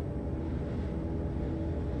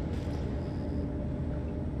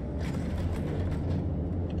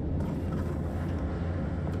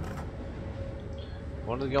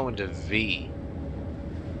 to go into V.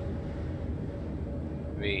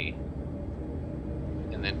 V.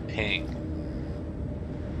 And then ping.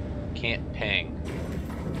 Can't ping.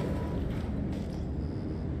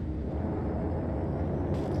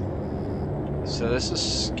 So this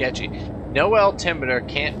is sketchy. No altimeter,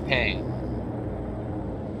 can't ping.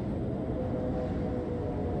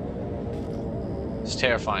 It's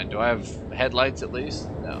terrifying. Do I have headlights at least?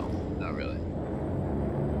 No, not really.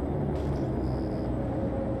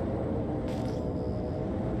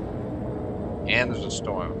 And there's a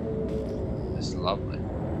storm. This is lovely.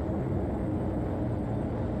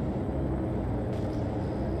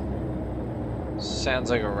 Sounds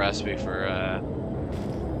like a recipe for a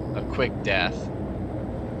quick death.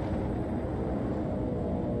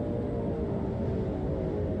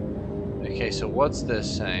 Okay, so what's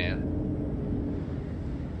this saying?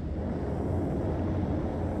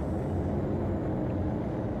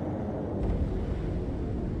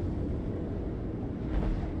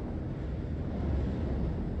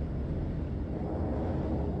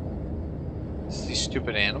 These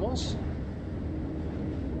stupid animals?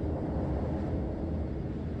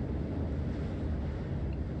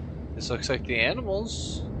 This looks like the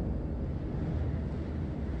animals.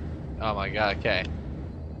 Oh my god, okay.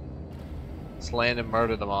 Let's land and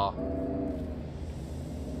murder them all.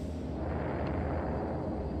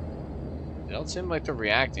 They don't seem like they're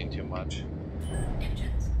reacting too much.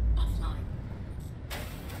 Engines offline.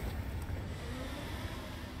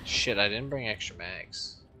 Shit, I didn't bring extra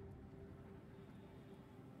mags.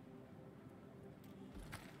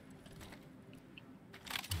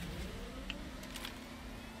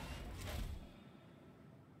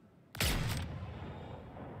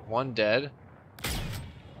 One dead.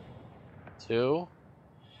 Two.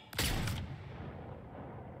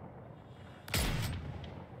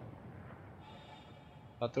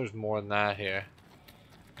 Thought there was more than that here.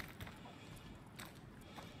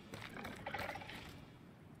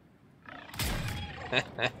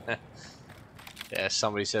 Yeah,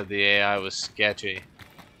 somebody said the AI was sketchy.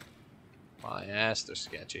 My ass, they're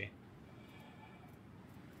sketchy.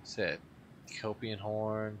 That's it. Copian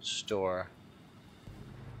horn store.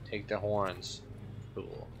 Take their horns.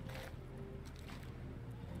 Cool.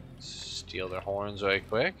 Steal their horns right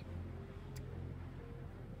quick.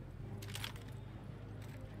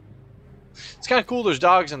 It's kind of cool there's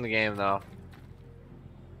dogs in the game though.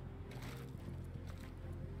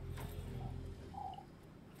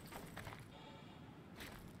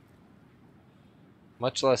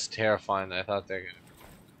 Much less terrifying than I thought they were gonna be.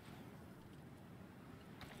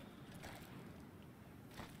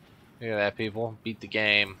 Look at that, people. Beat the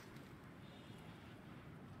game.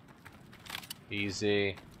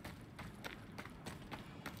 Easy.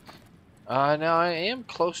 Now I am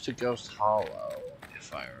close to Ghost Hollow,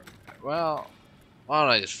 if I remember. Well, why don't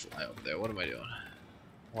I just fly over there? What am I doing?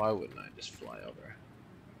 Why wouldn't I just fly over?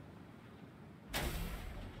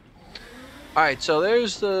 Alright, so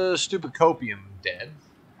there's the stupid copium dead.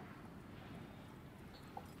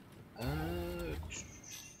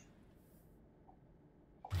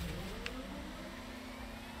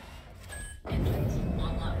 Engines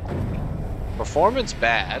online. Performance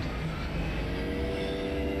bad.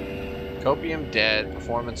 Copium dead.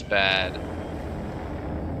 Performance bad.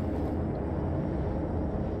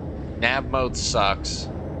 Nav mode sucks.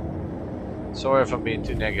 Sorry if I'm being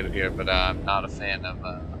too negative here, but I'm not a fan of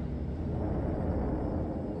the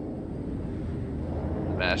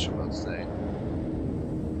master modes thing.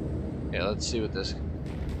 Okay, let's see what this.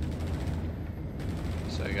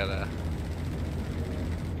 So I gotta.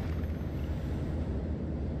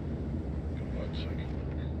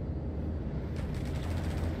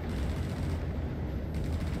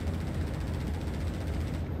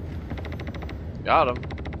 Got him.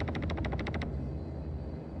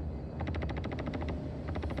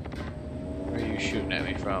 Where are you shooting at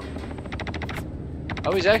me from?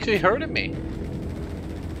 Oh, he's actually hurting me.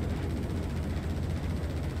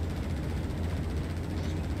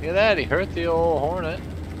 Look at that, he hurt the old Hornet.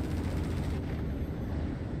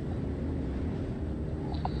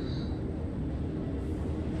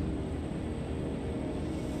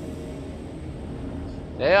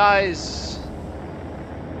 The AI's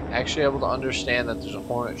actually able to understand that there's a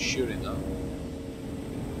Hornet shooting them.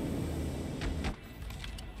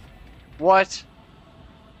 What?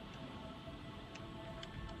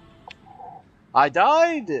 I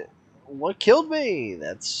died. What killed me?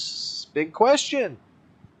 That's a big question.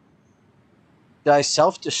 Did I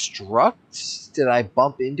self-destruct? Did I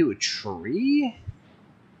bump into a tree?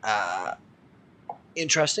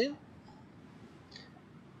 Interesting.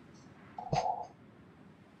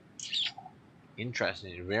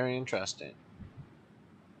 Interesting. Very interesting.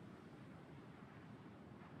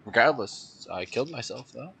 Regardless, I killed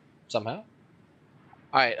myself though somehow.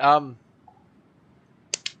 All right. Well,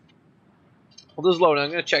 this is loading. I'm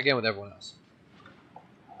gonna check in with everyone else.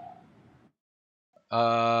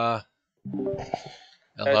 Hello,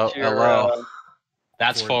 That's your, hello.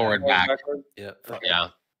 That's forward back. backward? Yeah. Okay. Yeah.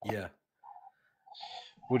 Yeah.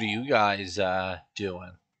 What are you guys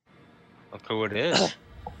doing? Look who it is.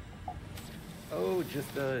 Oh, just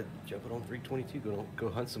jumping on 322. Go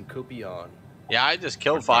hunt some copion. Yeah, I just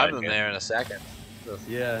killed Good 5 God, of them man. there in a second.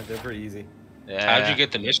 Yeah, they're pretty easy. Yeah. How'd you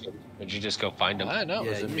get the mission? Did you just go find him? I don't know. It Yeah,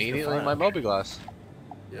 was you just go immediately in find my 'em. Moby Glass.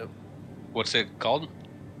 Yep. What's it called?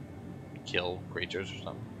 Kill creatures or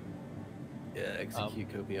something. Yeah,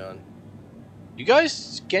 execute copion. You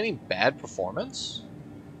guys getting bad performance?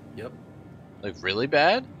 Yep. Like really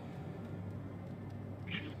bad?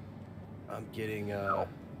 I'm getting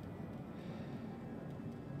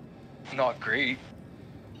Not great.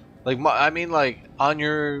 Like I mean, like on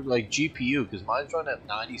your like GPU, because mine's running at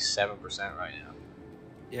 97% right now.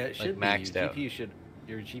 yeah, it should maxed be. out.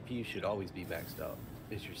 Your GPU should always be maxed out.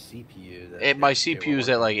 It's your CPU that. My they CPU's won't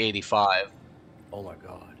at like work. 85. Oh my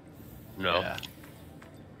god. No. Yeah.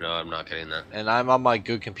 No, I'm not getting that. And I'm on my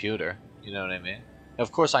good computer. You know what I mean?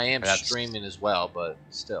 Of course, I am That's- streaming as well, but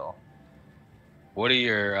still. What are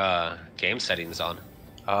your game settings on?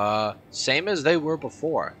 Same as they were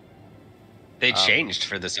before. They changed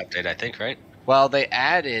for this update, I think, right? Well, they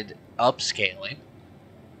added upscaling.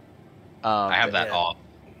 I have that yeah. off.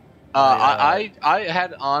 I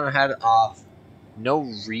had it on and had it off.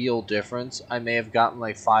 No real difference. I may have gotten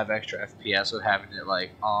like 5 extra FPS with having it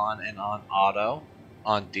like on and on auto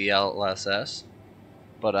on DLSS.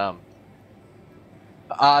 But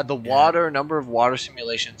the water number of water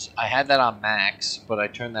simulations, I had that on max, but I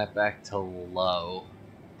turned that back to low.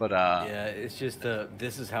 But Yeah, it's just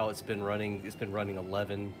this is how it's been running. It's been running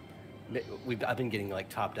 11. I've been getting like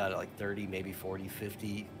topped out at like 30, maybe 40,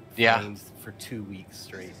 50 Yeah. frames for 2 weeks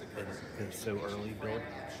straight. It's so early build.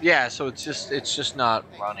 yeah, so it's just not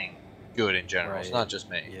running good in general. It's Right. not just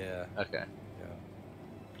me. Yeah. Okay.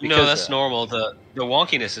 No, Because, that's normal. The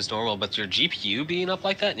wonkiness is normal, but your GPU being up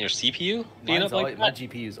like that and your CPU being up like My that?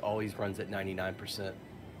 GPU always runs at 99%.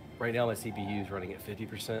 Right now my CPU is running at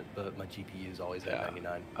 50%, but my GPU is always Yeah. at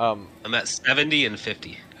 99. I'm at 70 and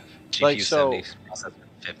 50. GPU Like, so- 70, processor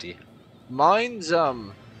 50. Mine's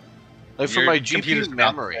like for Your my computer's GPU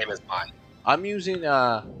about the memory, same as mine.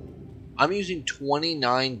 I'm using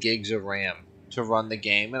 29 gigs of RAM to run the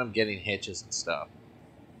game, and I'm getting hitches and stuff.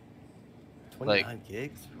 29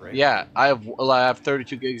 gigs, right? Yeah, I have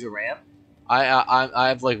 32 gigs of RAM. I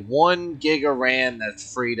have like 1 gig of RAM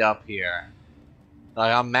that's freed up here.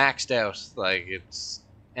 Like I'm maxed out. Like it's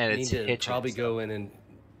You it's need to hitching. probably and go in and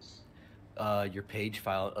up your page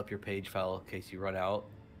file in case you run out.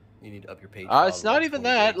 You need to up your page file. It's to not like even 20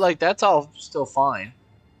 that. gigs. Like that's all still fine.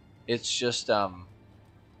 It's just the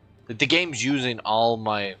game's using all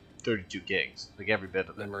my 32 gigs, like every bit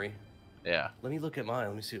of it. memory. Yeah. Let me look at mine.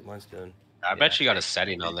 Let me see what mine's doing. I bet you got a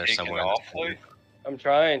setting on there Take it somewhere. off, Luke? I'm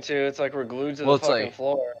trying to. It's like we're glued to Well, the it's fucking like-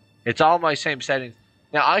 floor. It's all my same settings.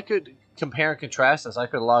 Now I could compare and contrast this. I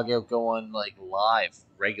could log out, go on like live,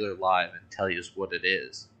 regular live, and tell you what it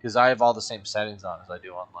is because I have all the same settings on as I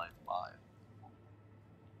do on live.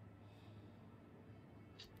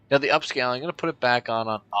 Now the upscaling, I'm gonna put it back on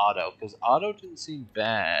auto because auto didn't seem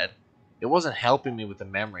bad. It wasn't helping me with the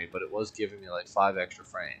memory, but it was giving me like 5 extra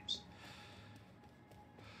frames.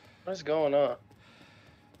 What's going on?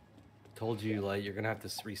 Told you, like, you're gonna have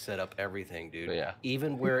to reset up everything, dude. But yeah.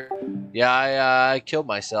 Even where Yeah, I killed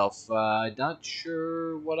myself. Not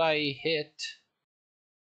sure what I hit.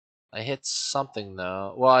 I hit something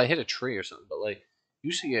though. Well, I hit a tree or something, but like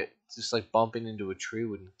usually it just like bumping into a tree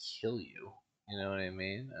wouldn't kill you. You know what I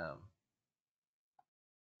mean? Kind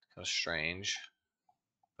of strange,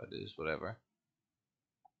 but it is whatever.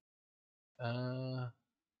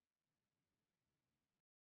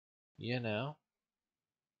 You know,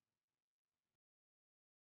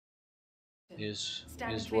 is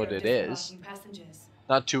what it is.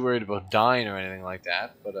 Not too worried about dying or anything like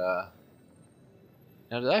that, but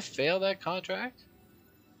now did I fail that contract?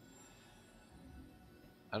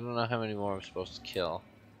 I don't know how many more I'm supposed to kill.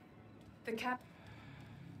 The cap.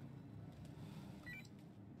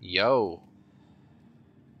 Yo,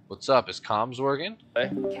 what's up? Is comms working?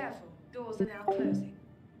 Careful, doors are now closing.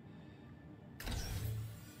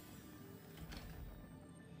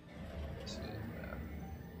 Let's see,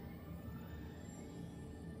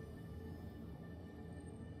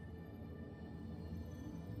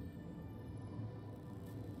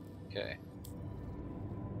 okay.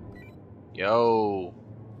 Yo,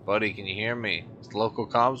 buddy, can you hear me? Is local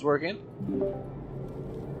comms working?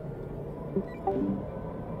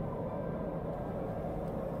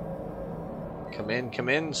 Come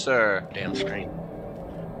in, sir. Damn screen.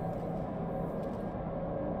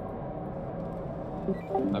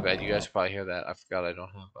 My bad, you guys can probably hear that. I forgot I don't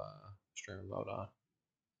have stream mode on.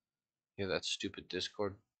 Hear that stupid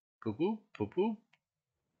Discord? Boop boop, boop boop.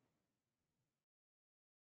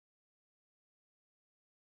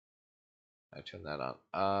 I turned that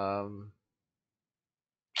on.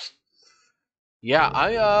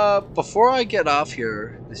 Yeah, before I get off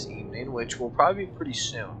here this evening, which will probably be pretty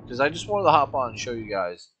soon, because I just wanted to hop on and show you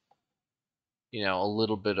guys, you know, a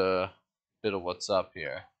little bit of what's up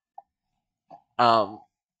here. I'm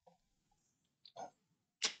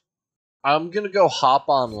gonna go hop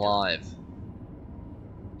on live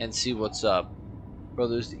and see what's up. Bro,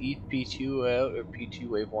 there's the EPTU out or PTU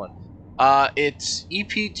Wave 1. It's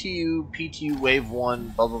EPTU, PTU Wave 1,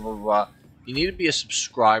 blah blah blah blah. You need to be a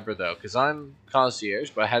subscriber though, because I'm concierge,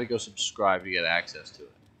 but I had to go subscribe to get access to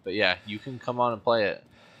it. But yeah, you can come on and play it.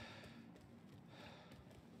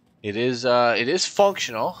 It is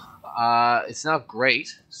functional. It's not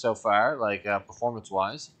great so far, like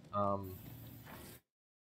performance-wise.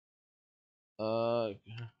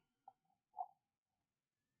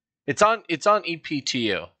 It's on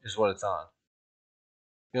EPTU is what it's on.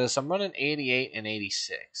 Because I'm running 88 and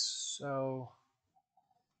 86, so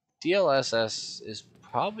DLSS is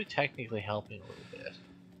probably technically helping a little bit.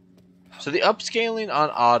 So the upscaling on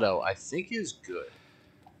auto, I think, is good.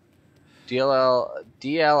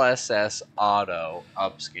 DLSS auto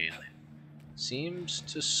upscaling seems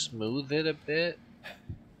to smooth it a bit,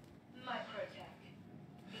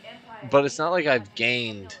 but it's not like I've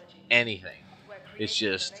gained anything. It's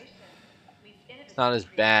just it's not as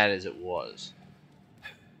bad as it was.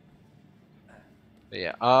 But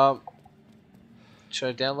yeah, should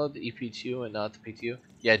I download the EPTU and not the PTU?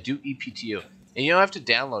 Yeah, do EPTU. And you don't have to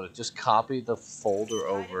download it. Just copy the folder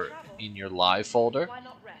over in your live folder.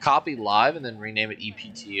 Copy live and then rename it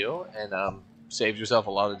EPTU, and save yourself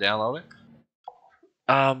a lot of downloading.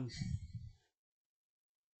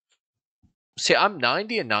 See, I'm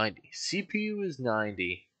 90 and 90. CPU is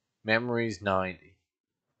 90. Memory's 90.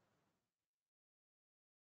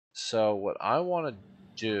 So what I want to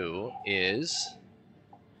do is...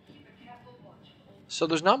 So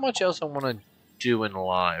there's not much else I want to do in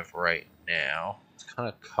live right now. It kind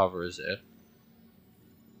of covers it.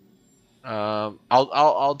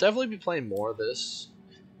 I'll definitely be playing more of this.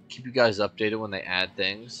 Keep you guys updated when they add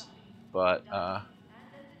things. But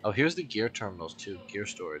oh, here's the gear terminals too. Gear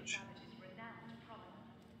storage.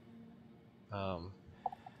 Yeah,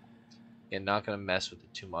 not gonna mess with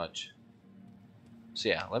it too much. So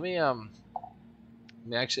yeah, let me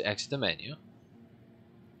actually exit the menu.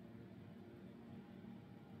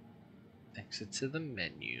 Exit to the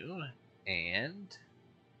menu, and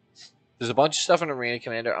there's a bunch of stuff in Arena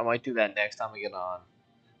Commander. I might do that next time I get on.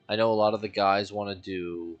 I know a lot of the guys want to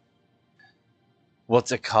do,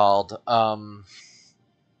 what's it called?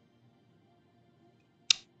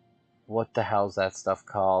 What the hell's that stuff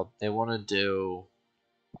called? They want to do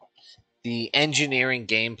the engineering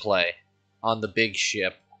gameplay on the big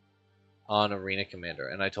ship on Arena Commander,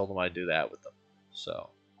 and I told them I'd do that with them. So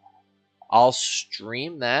I'll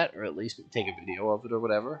stream that, or at least take a video of it or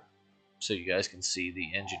whatever, so you guys can see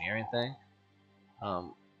the engineering thing.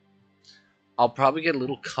 I'll probably get a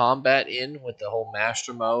little combat in with the whole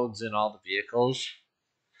master modes and all the vehicles.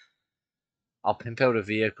 I'll pimp out a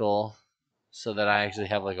vehicle so that I actually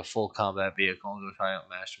have like a full combat vehicle and go try out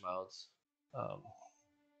master modes.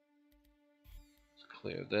 Let's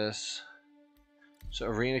clear this. So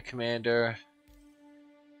Arena Commander,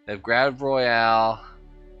 they have Grad Royale,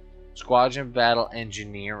 Squadron Battle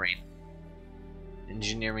Engineering,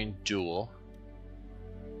 Engineering Duel,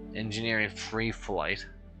 Engineering Free Flight,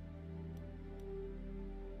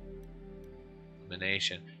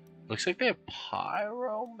 Elimination. Looks like they have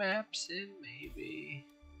Pyro maps in, maybe.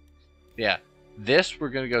 Yeah, this we're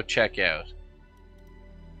gonna go check out.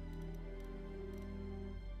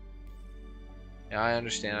 Yeah, I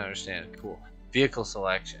understand. Cool. Vehicle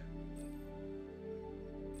selection.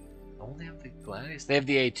 Only have the Gladius? They have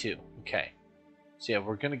the A2. Okay. So yeah,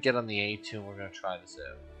 we're gonna get on the A2 and we're gonna try this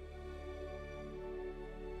out.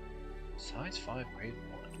 Size 5 grade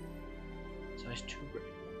 1. Size 2 grade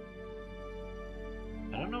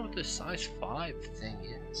 1. I don't know what this size 5 thing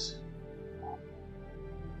is.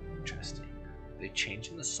 Interesting. Are they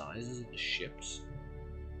changing the sizes of the ships?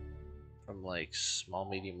 From like small,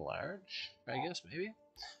 medium, large? I guess maybe?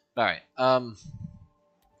 Alright,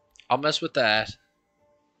 I'll mess with that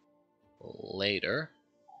later.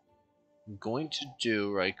 I'm going to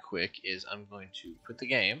do right quick is I'm going to quit the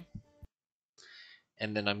game,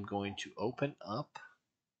 and then I'm going to open up.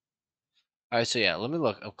 All right, so yeah, let me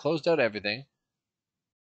look. I've closed out everything.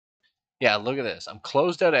 Yeah, look at this. I'm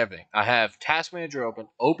closed out everything. I have Task Manager open,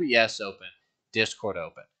 OBS open, Discord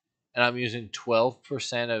open, and I'm using 10%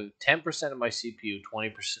 of my CPU,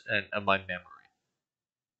 20% of my memory.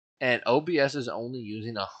 And OBS is only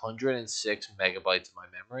using 106 megabytes of my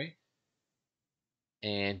memory,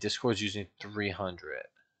 and Discord's using 300.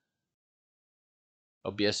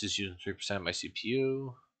 OBS is using 3% of my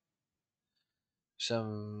CPU.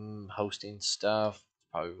 Some hosting stuff,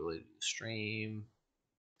 probably related to the stream.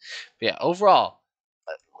 But yeah, overall,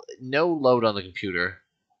 no load on the computer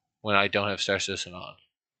when I don't have Star Citizen on.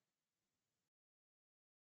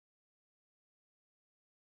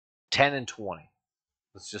 10 and 20.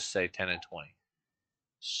 Let's just say 10 and 20.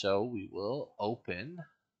 So we will open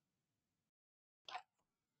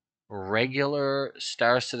regular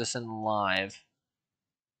Star Citizen Live.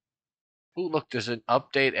 Ooh, look, there's an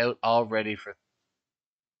update out already for...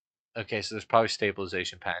 Okay, so there's probably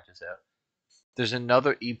stabilization patches out. There's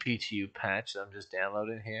another EPTU patch that I'm just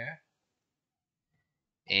downloading here.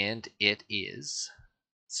 And it is...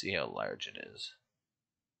 Let's see how large it is.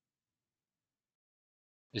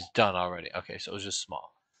 It's done already. Okay, so it was just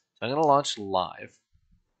small. So I'm going to launch live.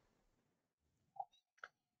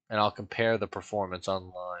 And I'll compare the performance on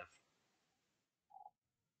live.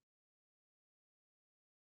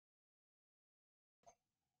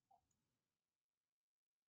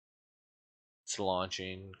 It's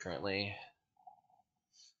launching currently.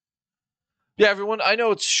 Yeah, everyone. I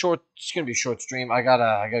know it's short. It's gonna be a short stream. I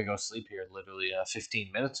gotta go sleep here. Literally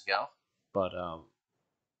 15 minutes ago. But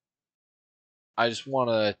I just want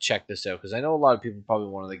to check this out because I know a lot of people probably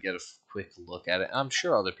wanted to get a quick look at it. I'm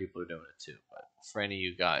sure other people are doing it too. But for any of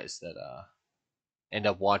you guys that end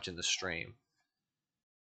up watching the stream,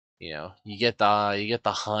 you know, you get the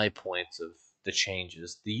high points of the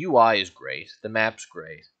changes. The UI is great. The map's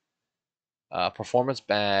great. Performance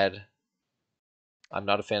bad. I'm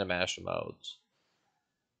not a fan of master modes.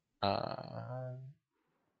 The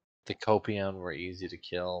Copion were easy to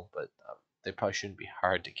kill, but they probably shouldn't be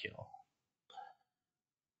hard to kill.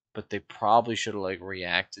 But they probably should have like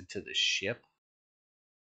reacted to the ship,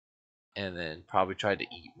 and then probably tried to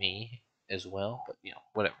eat me as well. But you know,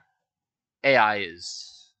 whatever. AI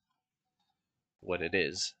is what it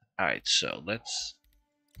is. All right, so let's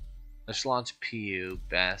launch PU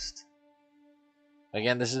best.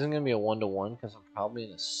 Again, this isn't gonna be a 1-to-1 because I'm probably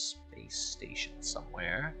in a space station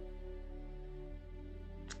somewhere.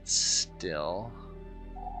 Still,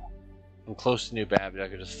 I'm close to New Babbage. I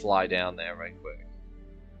could just fly down there right quick.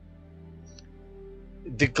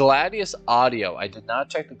 The Gladius audio, I did not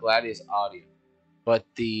check the Gladius audio, but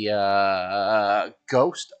the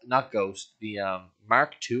the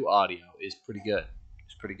Mark II audio is pretty good.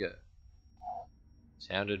 It's pretty good.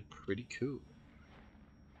 Sounded pretty cool.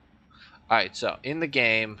 Alright, so in the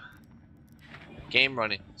game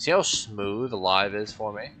running. See how smooth the live is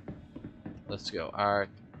for me? Let's go. Alright.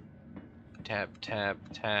 Tab.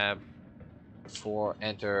 4,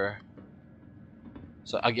 enter.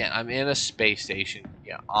 So again, I'm in a space station.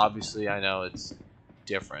 Yeah, obviously I know it's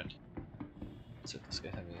different. That's what this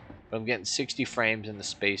guy's having. But I'm getting 60 frames in the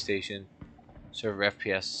space station. Server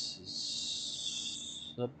FPS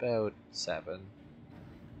is about 7.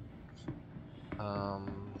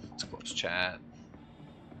 Let's close chat.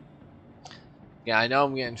 Yeah, I know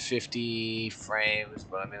I'm getting 50 frames,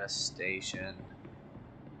 but I'm in a station.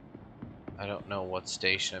 I don't know what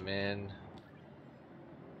station I'm in.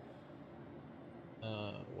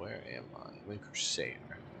 Where am I? I'm in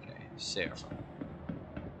Crusader. Okay, Sarah.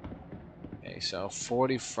 Okay, so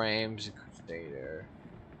 40 frames in Crusader.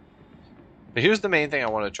 But here's the main thing I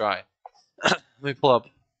want to try. Let me pull up.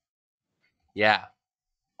 Yeah.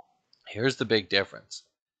 Here's the big difference.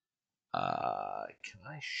 Can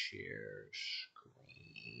I share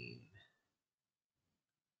screen?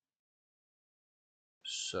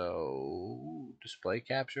 So, display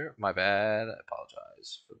capture. My bad. I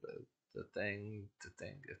apologize for the thing.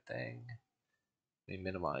 Let me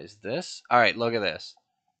minimize this. All right, look at this.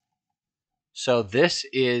 So this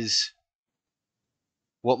is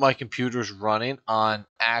what my computer's running on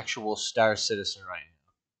actual Star Citizen right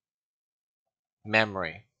now.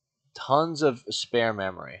 Memory. Tons of spare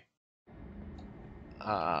memory.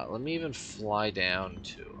 Let me even fly down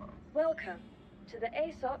to... Welcome to the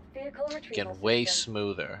ASOP vehicle retrieval Get way system.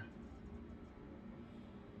 smoother.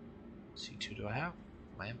 C2 do I have?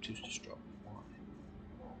 My M2's destroyed.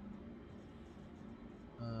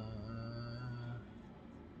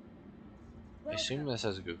 I assume this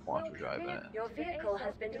has a good quantum drive in it. Your vehicle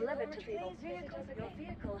has been delivered to the... Your vehicle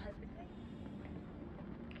has been...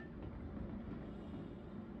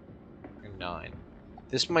 9.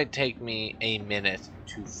 This might take me a minute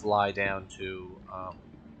to fly down to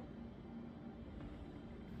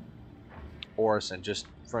Orison, just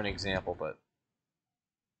for an example, but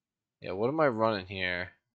yeah, what am I running here?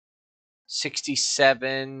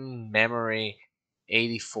 67 memory,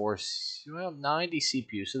 84, well, 90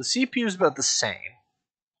 CPU. So the CPU is about the same.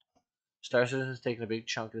 Star Citizen is taking a big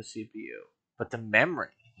chunk of the CPU, but the memory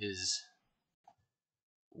is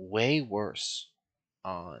way worse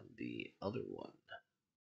on the other one.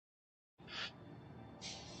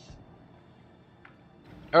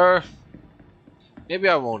 Or maybe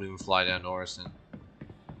I won't even fly down to Orison.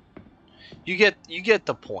 You get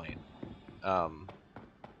the point.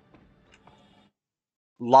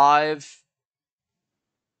 Live.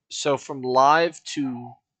 So from live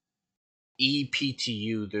to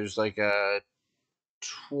ePTU, there's like a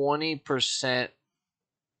 20%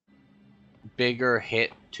 bigger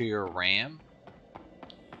hit to your RAM.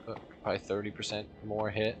 Probably 30% more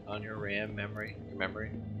hit on your RAM memory.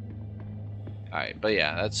 Alright, but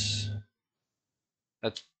yeah, that's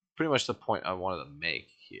pretty much the point I wanted to make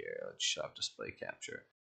here. Let's shut off display capture.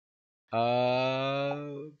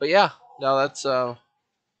 But yeah, no, that's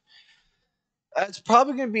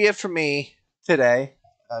probably gonna be it for me today,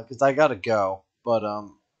 because I gotta go. But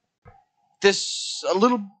this a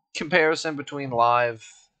little comparison between live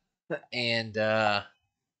and the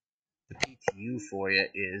PTU for you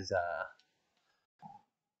is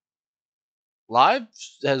live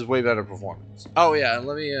has way better performance. Oh yeah, and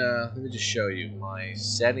let me just show you my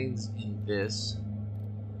settings in this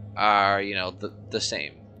are, you know, the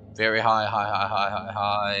same. Very high, high, high, high, high,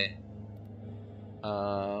 high.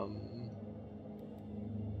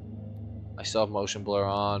 I still have motion blur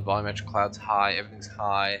on, volumetric clouds high, everything's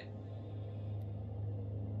high.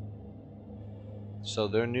 So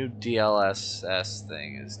their new DLSS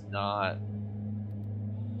thing is not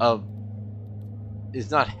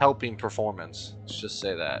helping performance. Let's just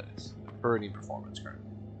say that it's hurting performance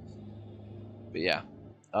currently.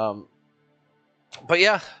 But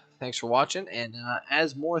yeah, thanks for watching. And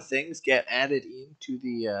as more things get added into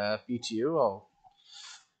the PTU, I'll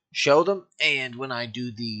show them. And when I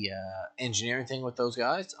do the engineering thing with those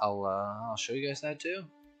guys, I'll show you guys that too.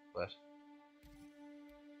 But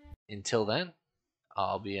until then,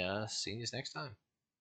 I'll be seeing you next time.